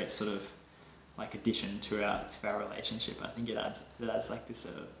it's a great sort of like addition to our relationship. I think it adds like this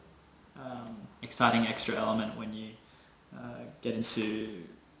exciting extra element when you get into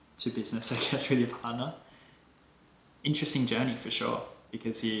business, I guess, with your partner. Interesting journey for sure,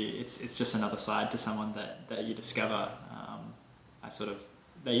 because it's just another side to someone that you discover.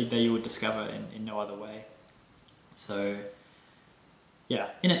 That you would discover in no other way. So yeah,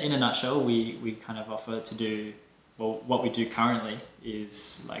 in a nutshell, we kind of offer to do, well, what we do currently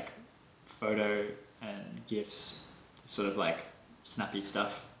is like photo and GIFs, sort of like snappy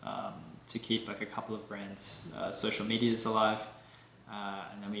stuff, to keep like a couple of brands' social medias alive,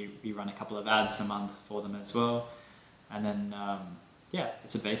 and then we run a couple of ads a month for them as well, and then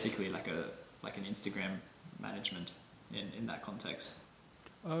it's basically like an Instagram management in that context.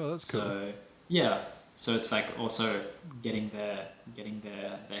 Oh, that's cool. So yeah, so it's like also getting their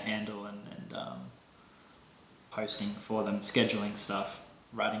handle and posting for them, scheduling stuff,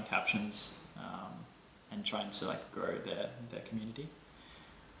 writing captions, and trying to like grow their community.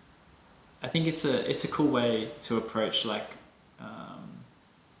 I think it's a cool way to approach like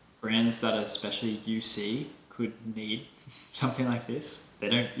brands that especially you see could need something like this. They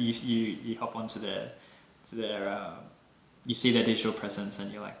don't. You hop onto their you see their digital presence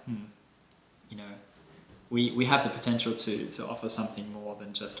and you're like, you know, we have the potential to offer something more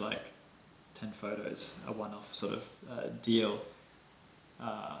than just like 10 photos, a one-off sort of deal.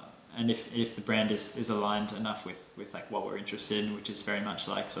 And if the brand is aligned enough with like what we're interested in, which is very much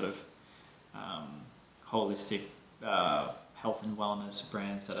like sort of holistic health and wellness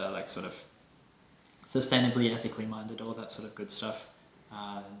brands that are like sort of sustainably, ethically minded, all that sort of good stuff.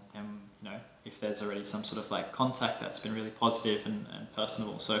 And you know, if there's already some sort of like contact that's been really positive and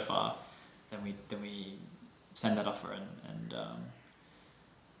personable so far, then we send that offer, and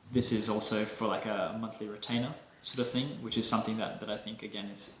this is also for like a monthly retainer sort of thing, which is something that I think again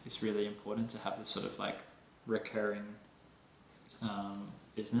is really important to have this sort of like recurring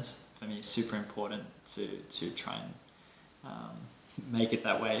business. For me, it's super important to try and make it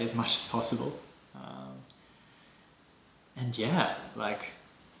that way as much as possible. And yeah, like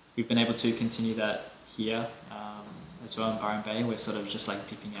we've been able to continue that here as well in Byron Bay. We're sort of just like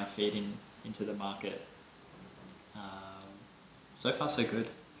dipping our feet into the market. So far so good.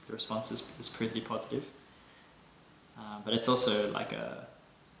 The response is pretty positive. But it's also like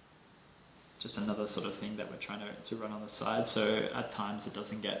just another sort of thing that we're trying to run on the side. So at times it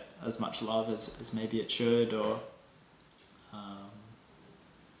doesn't get as much love as maybe it should, or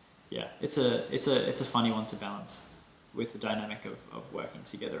it's a funny one to balance with the dynamic of working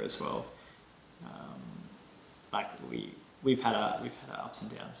together as well. Like we've had our ups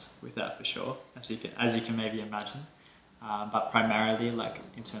and downs with that for sure, as you can maybe imagine. But primarily, like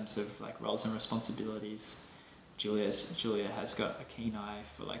in terms of like roles and responsibilities, Julia has got a keen eye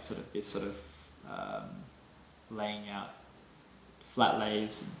for like sort of this sort of laying out flat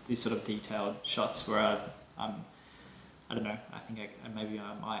lays, these sort of detailed shots where I don't know, I think maybe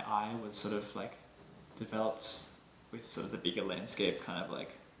my eye was sort of like developed with sort of the bigger landscape kind of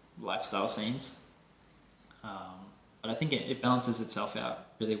like lifestyle scenes. But I think it balances itself out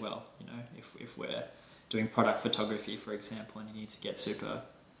really well, you know, if we're doing product photography, for example, and you need to get super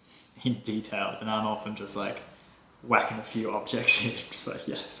in detail, and I'm often just like whacking a few objects in, just like,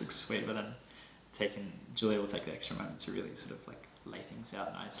 yes, looks sweet, but then Julia will take the extra moment to really sort of like lay things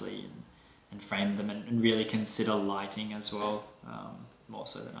out nicely and frame them and really consider lighting as well, more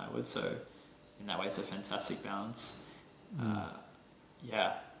so than I would. So in that way, it's a fantastic balance.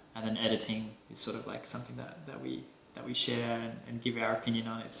 yeah, and then editing is sort of like something that we share and give our opinion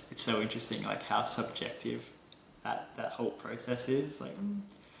on. It's so interesting, like how subjective that whole process is. It's like,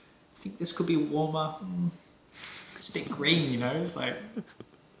 I think this could be warmer. It's a bit green, you know. It's like,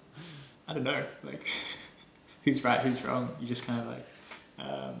 I don't know, like who's right, who's wrong. You just kind of like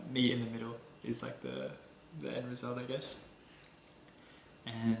meet in the middle is like the end result, I guess.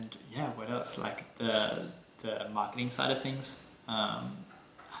 And yeah, what else? Like the marketing side of things.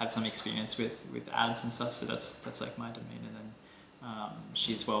 Have some experience with ads and stuff, so that's like my domain. And then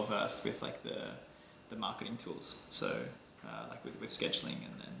she's well versed with like the marketing tools, so like with scheduling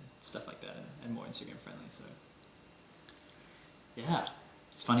and stuff like that, and more Instagram friendly. So yeah,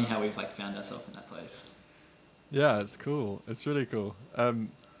 it's funny how we've like found ourselves in that place. Yeah, it's cool. It's really cool.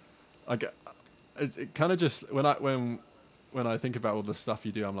 I get it kind of just when I think about all the stuff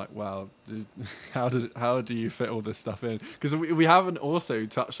you do, I'm like, wow, how do you fit all this stuff in? Because we haven't also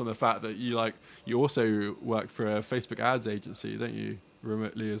touched on the fact that you also work for a Facebook ads agency, don't you,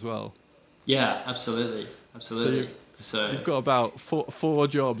 remotely as well? Yeah, absolutely. So you've got about four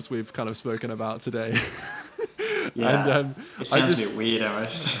jobs we've kind of spoken about today. Yeah, and it sounds a bit weird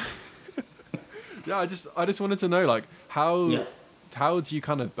almost. Yeah, I just wanted to know, like, how do you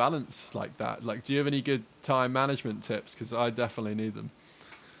kind of balance like that? Like, do you have any good time management tips? Because I definitely need them.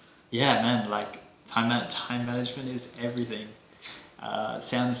 Yeah, man, like time management is everything.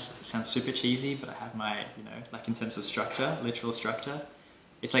 Sounds super cheesy, but I have my, like in terms of structure, literal structure,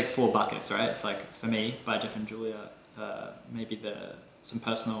 it's like 4 buckets, right? It's like for me, by Jeff and Julia, maybe some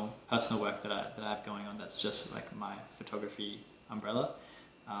personal work that I have going on. That's just like my photography umbrella,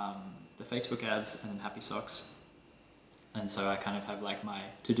 the Facebook ads, and then Happy Socks. And so I kind of have like my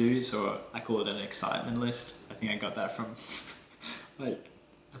to-dos, or I call it an excitement list. I think I got that from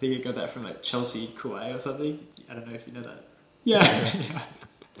like Chelsea Kouai or something. I don't know if you know that. Yeah. Yeah.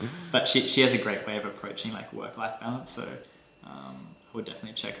 But she has a great way of approaching like work-life balance. So I would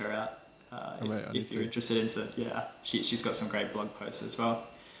definitely check her out if you're interested in it. Yeah, she's got some great blog posts as well.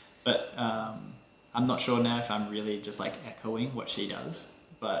 But I'm not sure now if I'm really just like echoing what she does.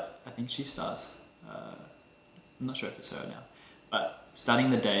 But I think she starts. I'm not sure if it's her now, but starting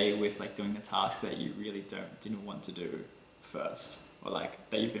the day with like doing the task that you really didn't want to do first, or like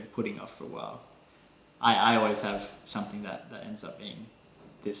that you've been putting off for a while. I always have something that ends up being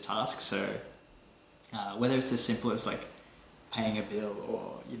this task. So whether it's as simple as like paying a bill,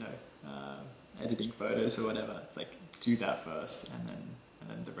 or editing photos or whatever, it's like do that first, and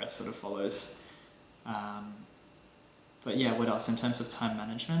then the rest sort of follows. But yeah, what else in terms of time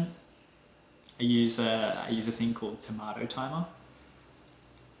management? I use a thing called Tomato Timer.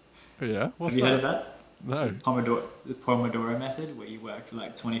 Oh yeah, have you heard of that? No. The Pomodoro method, where you work for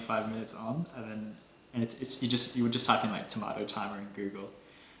like 25 minutes on, and you would just type in like Tomato Timer in Google,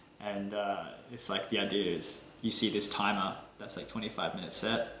 and it's like the idea is you see this timer that's like 25 minutes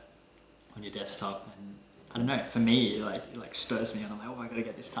set on your desktop, and I don't know, for me it like spurs me on. I'm like, oh, I gotta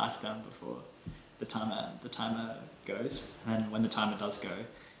get this task done before the timer goes. And then when the timer does go,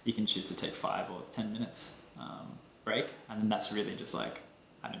 you can choose to take 5 or 10 minutes break, and then that's really just like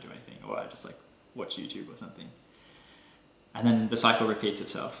I don't do anything, or I just like watch YouTube or something. And then the cycle repeats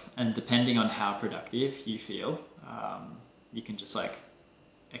itself, and depending on how productive you feel, you can just like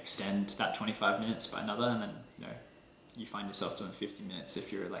extend that 25 minutes by another, and then you find yourself doing 50 minutes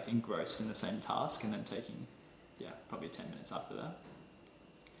if you're like engrossed in the same task, and then taking probably 10 minutes after that.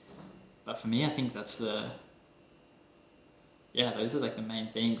 But for me, I think that's those are like the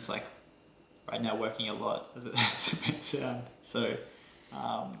main things. Like right now, working a lot as it may sound. So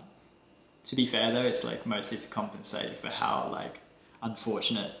to be fair though, it's like mostly to compensate for how like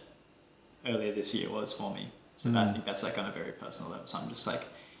unfortunate earlier this year was for me. So I think that's like on a very personal level. So I'm just like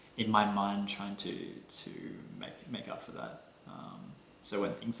in my mind trying to make up for that. So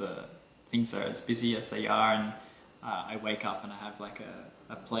when things are as busy as they are, and I wake up and I have like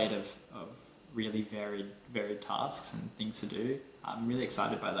a plate of really varied tasks and things to do, I'm really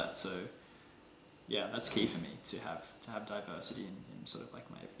excited by that. So yeah, that's key for me to have diversity in sort of like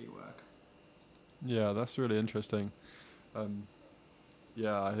my everyday work. Yeah, that's really interesting.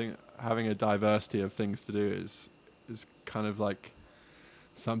 I think having a diversity of things to do is kind of like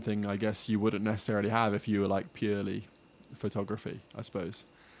something I guess you wouldn't necessarily have if you were like purely photography, I suppose.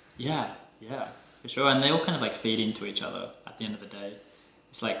 Yeah, for sure. And they all kind of like feed into each other at the end of the day.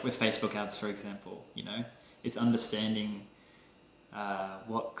 It's like with Facebook ads, for example, it's understanding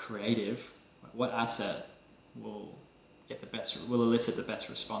what asset will elicit the best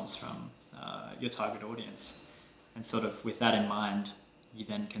response from your target audience. And sort of with that in mind, you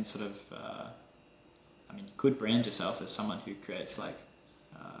then can sort of, you could brand yourself as someone who creates like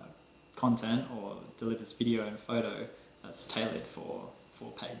content or delivers video and photo that's tailored for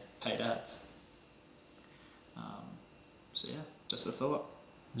paid ads. So yeah, just a thought.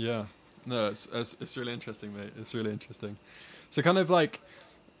 Yeah, no, it's really interesting, mate. It's really interesting. So kind of like,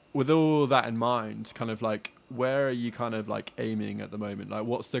 with all that in mind, kind of like, where are you kind of like aiming at the moment? Like,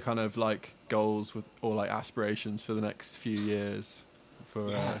 what's the kind of like goals with, or like aspirations for the next few years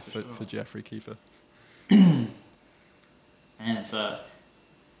for for Jeffrey Kiefer? And it's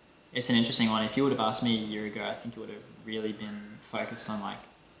an interesting one. If you would have asked me a year ago, I think it would have really been focused on like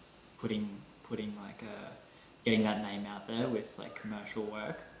putting like getting that name out there with like commercial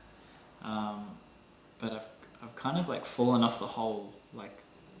work. But I've kind of like fallen off the whole like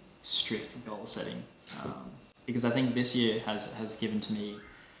strict goal setting, because I think this year has given to me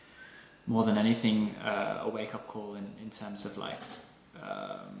more than anything a wake up call in terms of like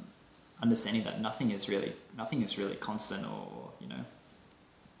understanding that nothing is really constant, or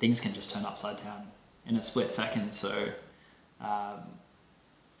things can just turn upside down in a split second. So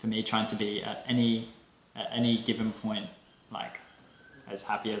for me, trying to be at any given point like as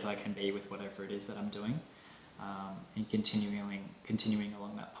happy as I can be with whatever it is that I'm doing, and continuing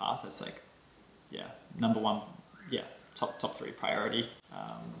along that path. It's like, number one, top three priority.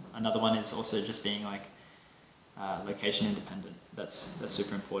 Another one is also just being like location independent. That's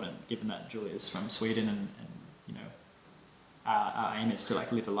super important, given that Julia's from Sweden, and our aim is to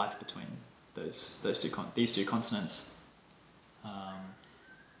like live a life between these two continents.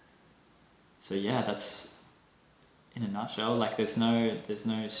 So yeah, that's in a nutshell. Like there's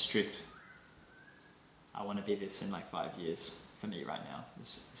no strict, I want to be this in like 5 years for me right now.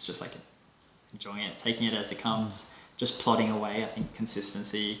 It's just like enjoying it, taking it as it comes, just plodding away. I think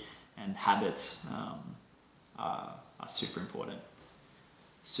consistency and habits are super important.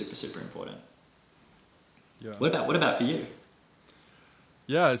 Super important. Yeah. What about for you?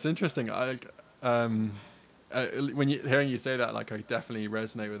 Yeah, it's interesting. When hearing you say that, like I definitely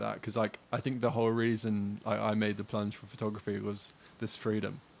resonate with that, because like I think the whole reason I made the plunge for photography was this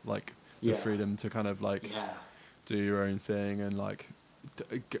freedom, like the freedom to kind of like do your own thing, and like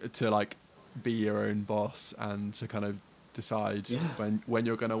to like be your own boss, and to kind of decide when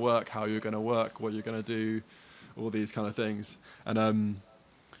you're going to work, how you're going to work, what you're going to do, all these kind of things. And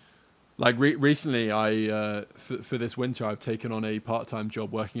like recently, I for this winter, I've taken on a part-time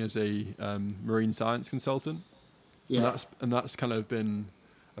job working as a marine science consultant. Yeah. And that's kind of been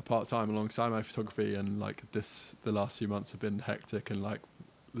a part-time alongside my photography, and like the last few months have been hectic, and like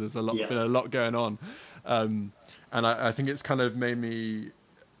there's been a lot going on, and I think it's kind of made me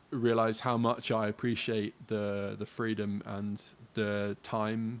realize how much I appreciate the freedom and the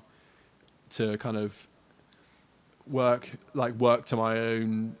time to kind of work to my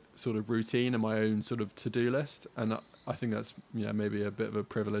own sort of routine and my own sort of to-do list. And I think that's maybe a bit of a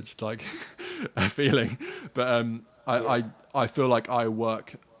privileged like a feeling, but I feel like I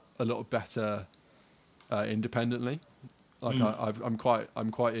work a lot better independently. Like I'm quite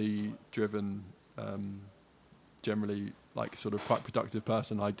a driven, generally like sort of quite productive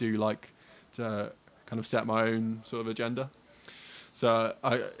person. I do like to kind of set my own sort of agenda. So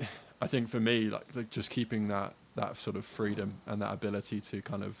I think for me, like just keeping that sort of freedom and that ability to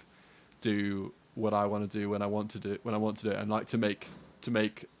kind of do what I want to do when I want to do it, and like to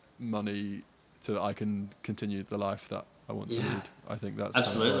make money so that I can continue the life that I want to lead. I think that's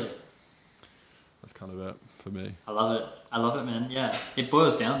absolutely. That's kind of it for me. I love it, man. Yeah, it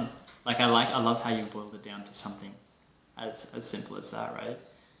boils down. Like I love how you boiled it down to something as simple as that, right?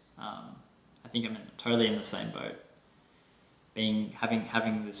 I think I'm totally in the same boat.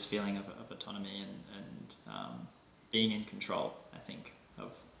 Having this feeling of autonomy and being in control. I think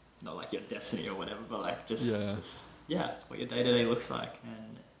of not like your destiny or whatever, but like just what your day-to-day looks like,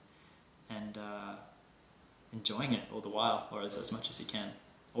 and enjoying it all the while, or as much as you can.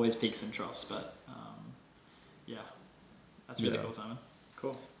 Always peaks and troughs, but that's really cool, Simon.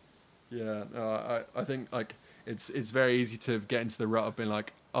 Cool. Yeah, I think like it's very easy to get into the rut of being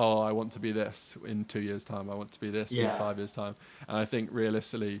like, oh, I want to be this in 2 years' time. I want to be this in 5 years' time. And I think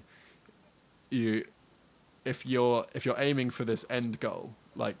realistically, if you're aiming for this end goal,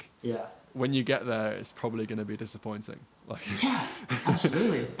 like when you get there, it's probably going to be disappointing. Like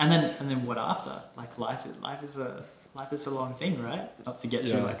absolutely. And then what after? Like life is a long thing, right? Not to get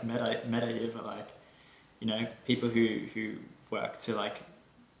too like meta here, but like people who work to like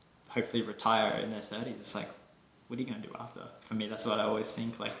hopefully retire in their 30s. It's like, what are you going to do after? For me, that's what I always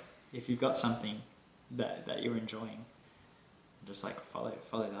think. Like, if you've got something that you're enjoying, just like follow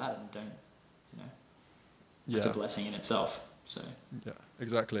that, and don't, it's a blessing in itself. So yeah,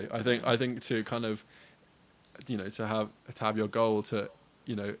 exactly. I think to kind of, to have your goal to,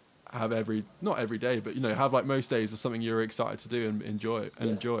 have not every day, but have like most days as something you're excited to do and enjoy.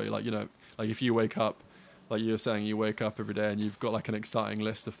 Like like if you wake up, like you were saying, you wake up every day and you've got like an exciting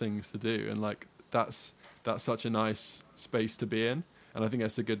list of things to do, and like that's such a nice space to be in. And I think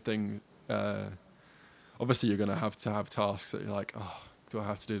that's a good thing. Obviously you're going to have tasks that you're like, oh, do I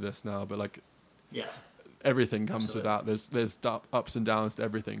have to do this now? But like, everything comes with that. There's ups and downs to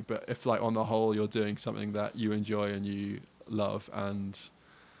everything. But if like on the whole you're doing something that you enjoy and you love, and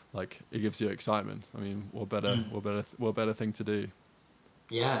like it gives you excitement, I mean, what better thing to do?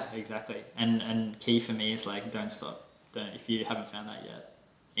 Yeah, exactly. And key for me is like, don't stop. If you haven't found that yet,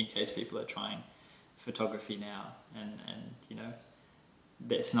 in case people are trying photography now and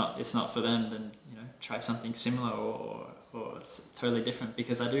it's not for them, then try something similar or totally different,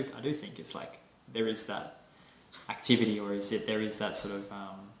 because I do think it's like there is that activity, or there is that sort of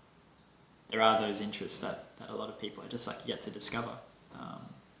there are those interests that a lot of people are just like yet to discover.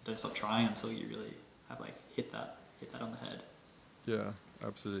 Don't stop trying until you really have like hit that on the head. Yeah,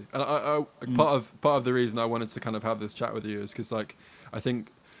 absolutely. And I part of the reason I wanted to kind of have this chat with you is because like I think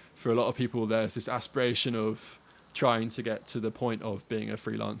for a lot of people there's this aspiration of trying to get to the point of being a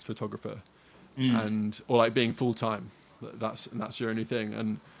freelance photographer or like being full time. That's your only thing.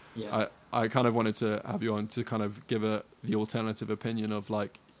 And I kind of wanted to have you on to kind of give the alternative opinion of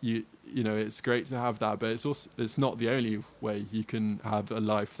like it's great to have that, but it's not the only way you can have a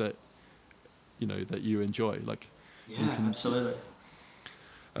life that that you enjoy. Like absolutely.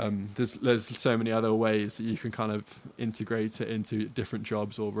 There's so many other ways that you can kind of integrate it into different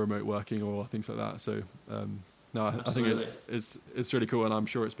jobs or remote working or things like that. So I think it's really cool, and I'm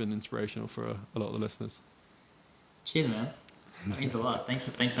sure it's been inspirational for a lot of the listeners. Cheers, man. That means a lot. Thanks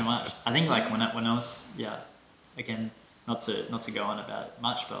so much. I think like when I was again, not to go on about it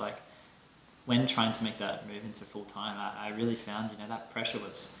much, but like when trying to make that move into full time, I really found that pressure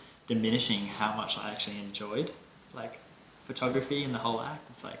was diminishing how much I actually enjoyed like photography and the whole act.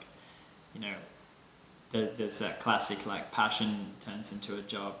 It's like there's that classic like passion turns into a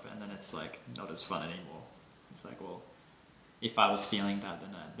job, and then it's like not as fun anymore. It's like, well, if I was feeling that,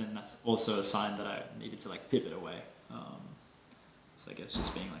 then that's also a sign that I needed to like pivot away. So I guess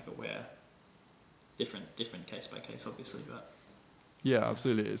just being like aware, different case by case, obviously, but yeah,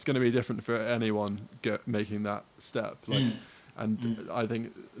 absolutely, it's going to be different for anyone making that step. Like, I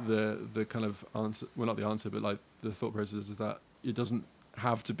think the kind of answer, well, not the answer, but like the thought process is that it doesn't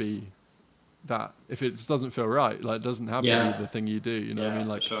have to be that. If it doesn't feel right, like it doesn't have to be the thing you do. You know what I mean?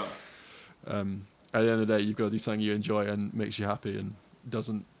 Like, sure. At the end of the day, you've got to do something you enjoy and makes you happy and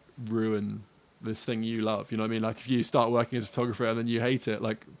doesn't ruin this thing you love. You know what I mean? Like if you start working as a photographer and then you hate it,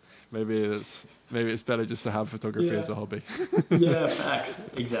 like maybe it's better just to have photography as a hobby. Yeah, facts.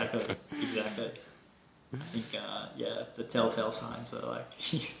 Exactly. I think the telltale signs are like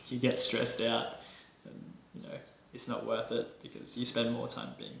you get stressed out, and it's not worth it because you spend more time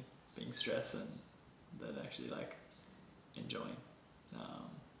being stressed than actually like enjoying.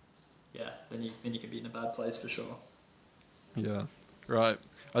 Then you can be in a bad place for sure. Yeah, right.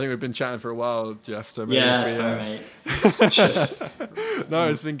 I think we've been chatting for a while, Jeff. So maybe sorry, mate. No,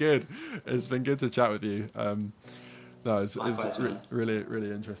 it's been good. It's been good to chat with you. It's really, really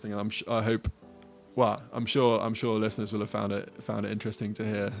interesting, and I'm sure listeners will have found it interesting to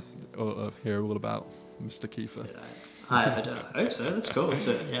hear all about Mr. Kiefer. Yeah, I hope so. That's cool.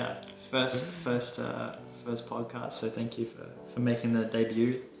 So first podcast. So thank you for making the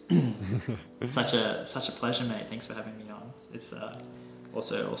debut. such a pleasure, mate. Thanks for having me on. It's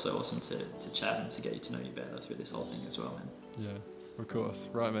also awesome to chat and to get you to know you better through this whole thing as well, man. Yeah, of course.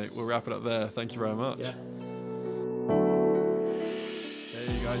 Right, mate. We'll wrap it up there. Thank you very much. Yeah.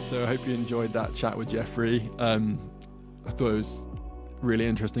 Hey guys, so I hope you enjoyed that chat with Jeffrey. I thought it was really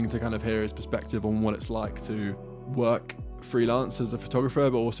interesting to kind of hear his perspective on what it's like to work freelance as a photographer,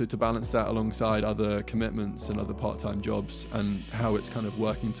 but also to balance that alongside other commitments and other part-time jobs, and how it's kind of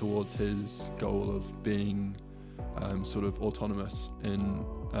working towards his goal of being sort of autonomous in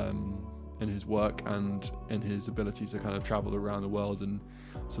his work and in his ability to kind of travel around the world and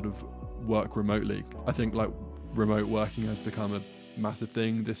sort of work remotely. I think like remote working has become a massive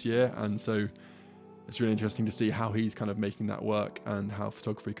thing this year, and so it's really interesting to see how he's kind of making that work and how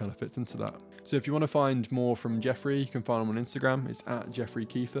photography kind of fits into that. So if you want to find more from Jeffrey, you can find him on Instagram. It's at Jeffrey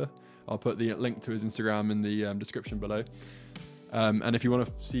Kiefer. I'll put the link to his Instagram in the description below. And if you want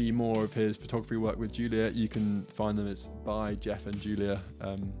to see more of his photography work with Julia, you can find them. It's by Jeff and Julia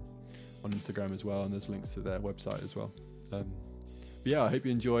on Instagram as well, and there's links to their website as well. But yeah, I hope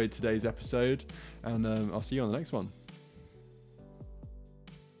you enjoyed today's episode, and I'll see you on the next one.